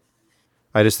get it.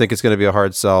 I just think it's going to be a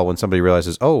hard sell when somebody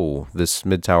realizes, oh, this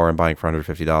mid tower I'm buying for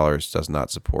 $150 does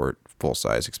not support full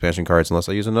size expansion cards unless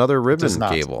I use another ribbon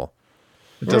cable.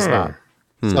 It does not.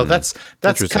 So that's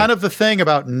Interesting. kind of the thing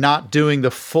about not doing the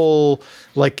full,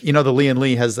 like, the Lian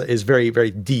Li is very,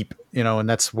 very deep, and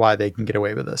that's why they can get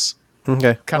away with this.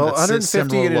 Okay. Kind of Well, a 150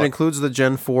 similar and it look. includes the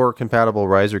Gen 4 compatible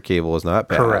riser cable is not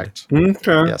bad. Correct.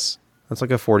 Okay. Yes. That's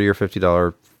like a $40 or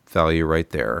 $50 value right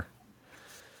there.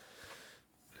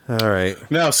 All right.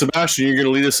 Now, Sebastian, you're going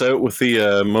to lead us out with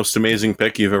the most amazing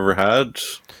pick you've ever had.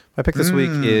 My pick this week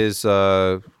is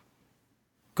going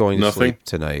to Nothing? sleep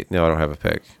tonight. No, I don't have a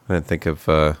pick. I didn't think of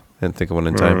one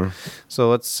in time. So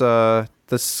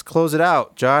let's close it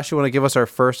out. Josh, you want to give us our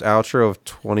first outro of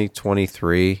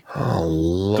 2023? Oh,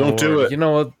 Lord. Don't do it. You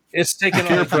know what? It's taken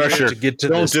Peer all pressure pressure. to get to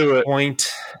Don't this do it. point,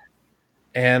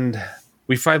 and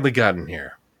we finally gotten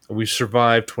here. We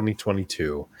survived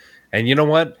 2022, and you know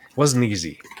what? It wasn't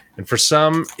easy, and for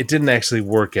some, it didn't actually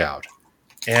work out.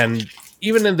 And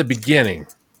even in the beginning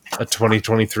of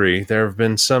 2023, there have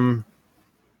been some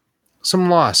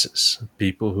losses.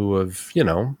 People who have,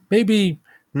 maybe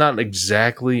not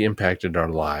exactly impacted our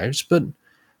lives, but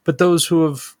those who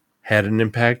have had an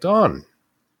impact on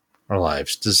our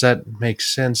lives. Does that make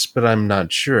sense? But I'm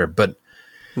not sure. But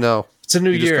No. it's a new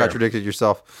You just year. contradicted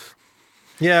yourself.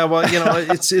 Yeah, well,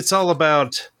 it's all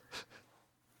about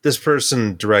this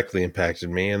person directly impacted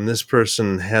me, and this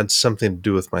person had something to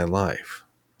do with my life.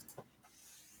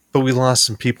 But we lost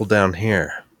some people down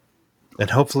here.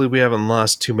 And hopefully we haven't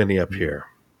lost too many up here.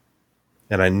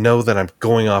 And I know that I'm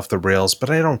going off the rails, but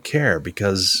I don't care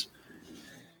because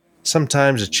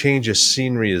sometimes a change of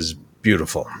scenery is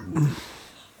beautiful.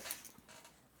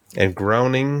 And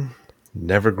groaning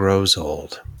never grows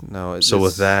old. No. So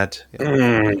with that,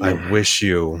 I wish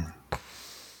you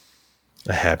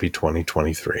a happy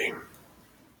 2023.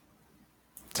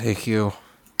 Thank you.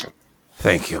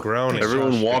 Thank you. Groaning.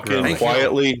 Everyone walk in Thank you.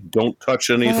 quietly, don't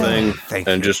touch anything, Thank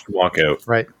and you. just walk out.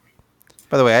 Right.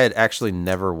 By the way, I had actually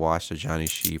never watched a Johnny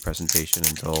Shee presentation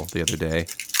until the other day.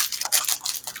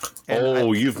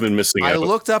 And You've been missing I out.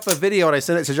 looked up a video and I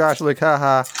sent it to Josh, like,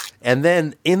 haha. And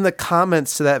then in the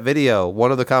comments to that video,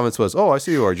 one of the comments was, "Oh, I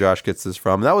see where Josh gets this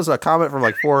from." And that was a comment from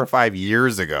like 4 or 5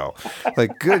 years ago.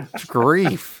 Like, good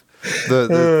grief.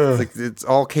 It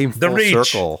all came full reach.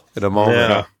 circle in a moment.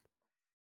 Yeah.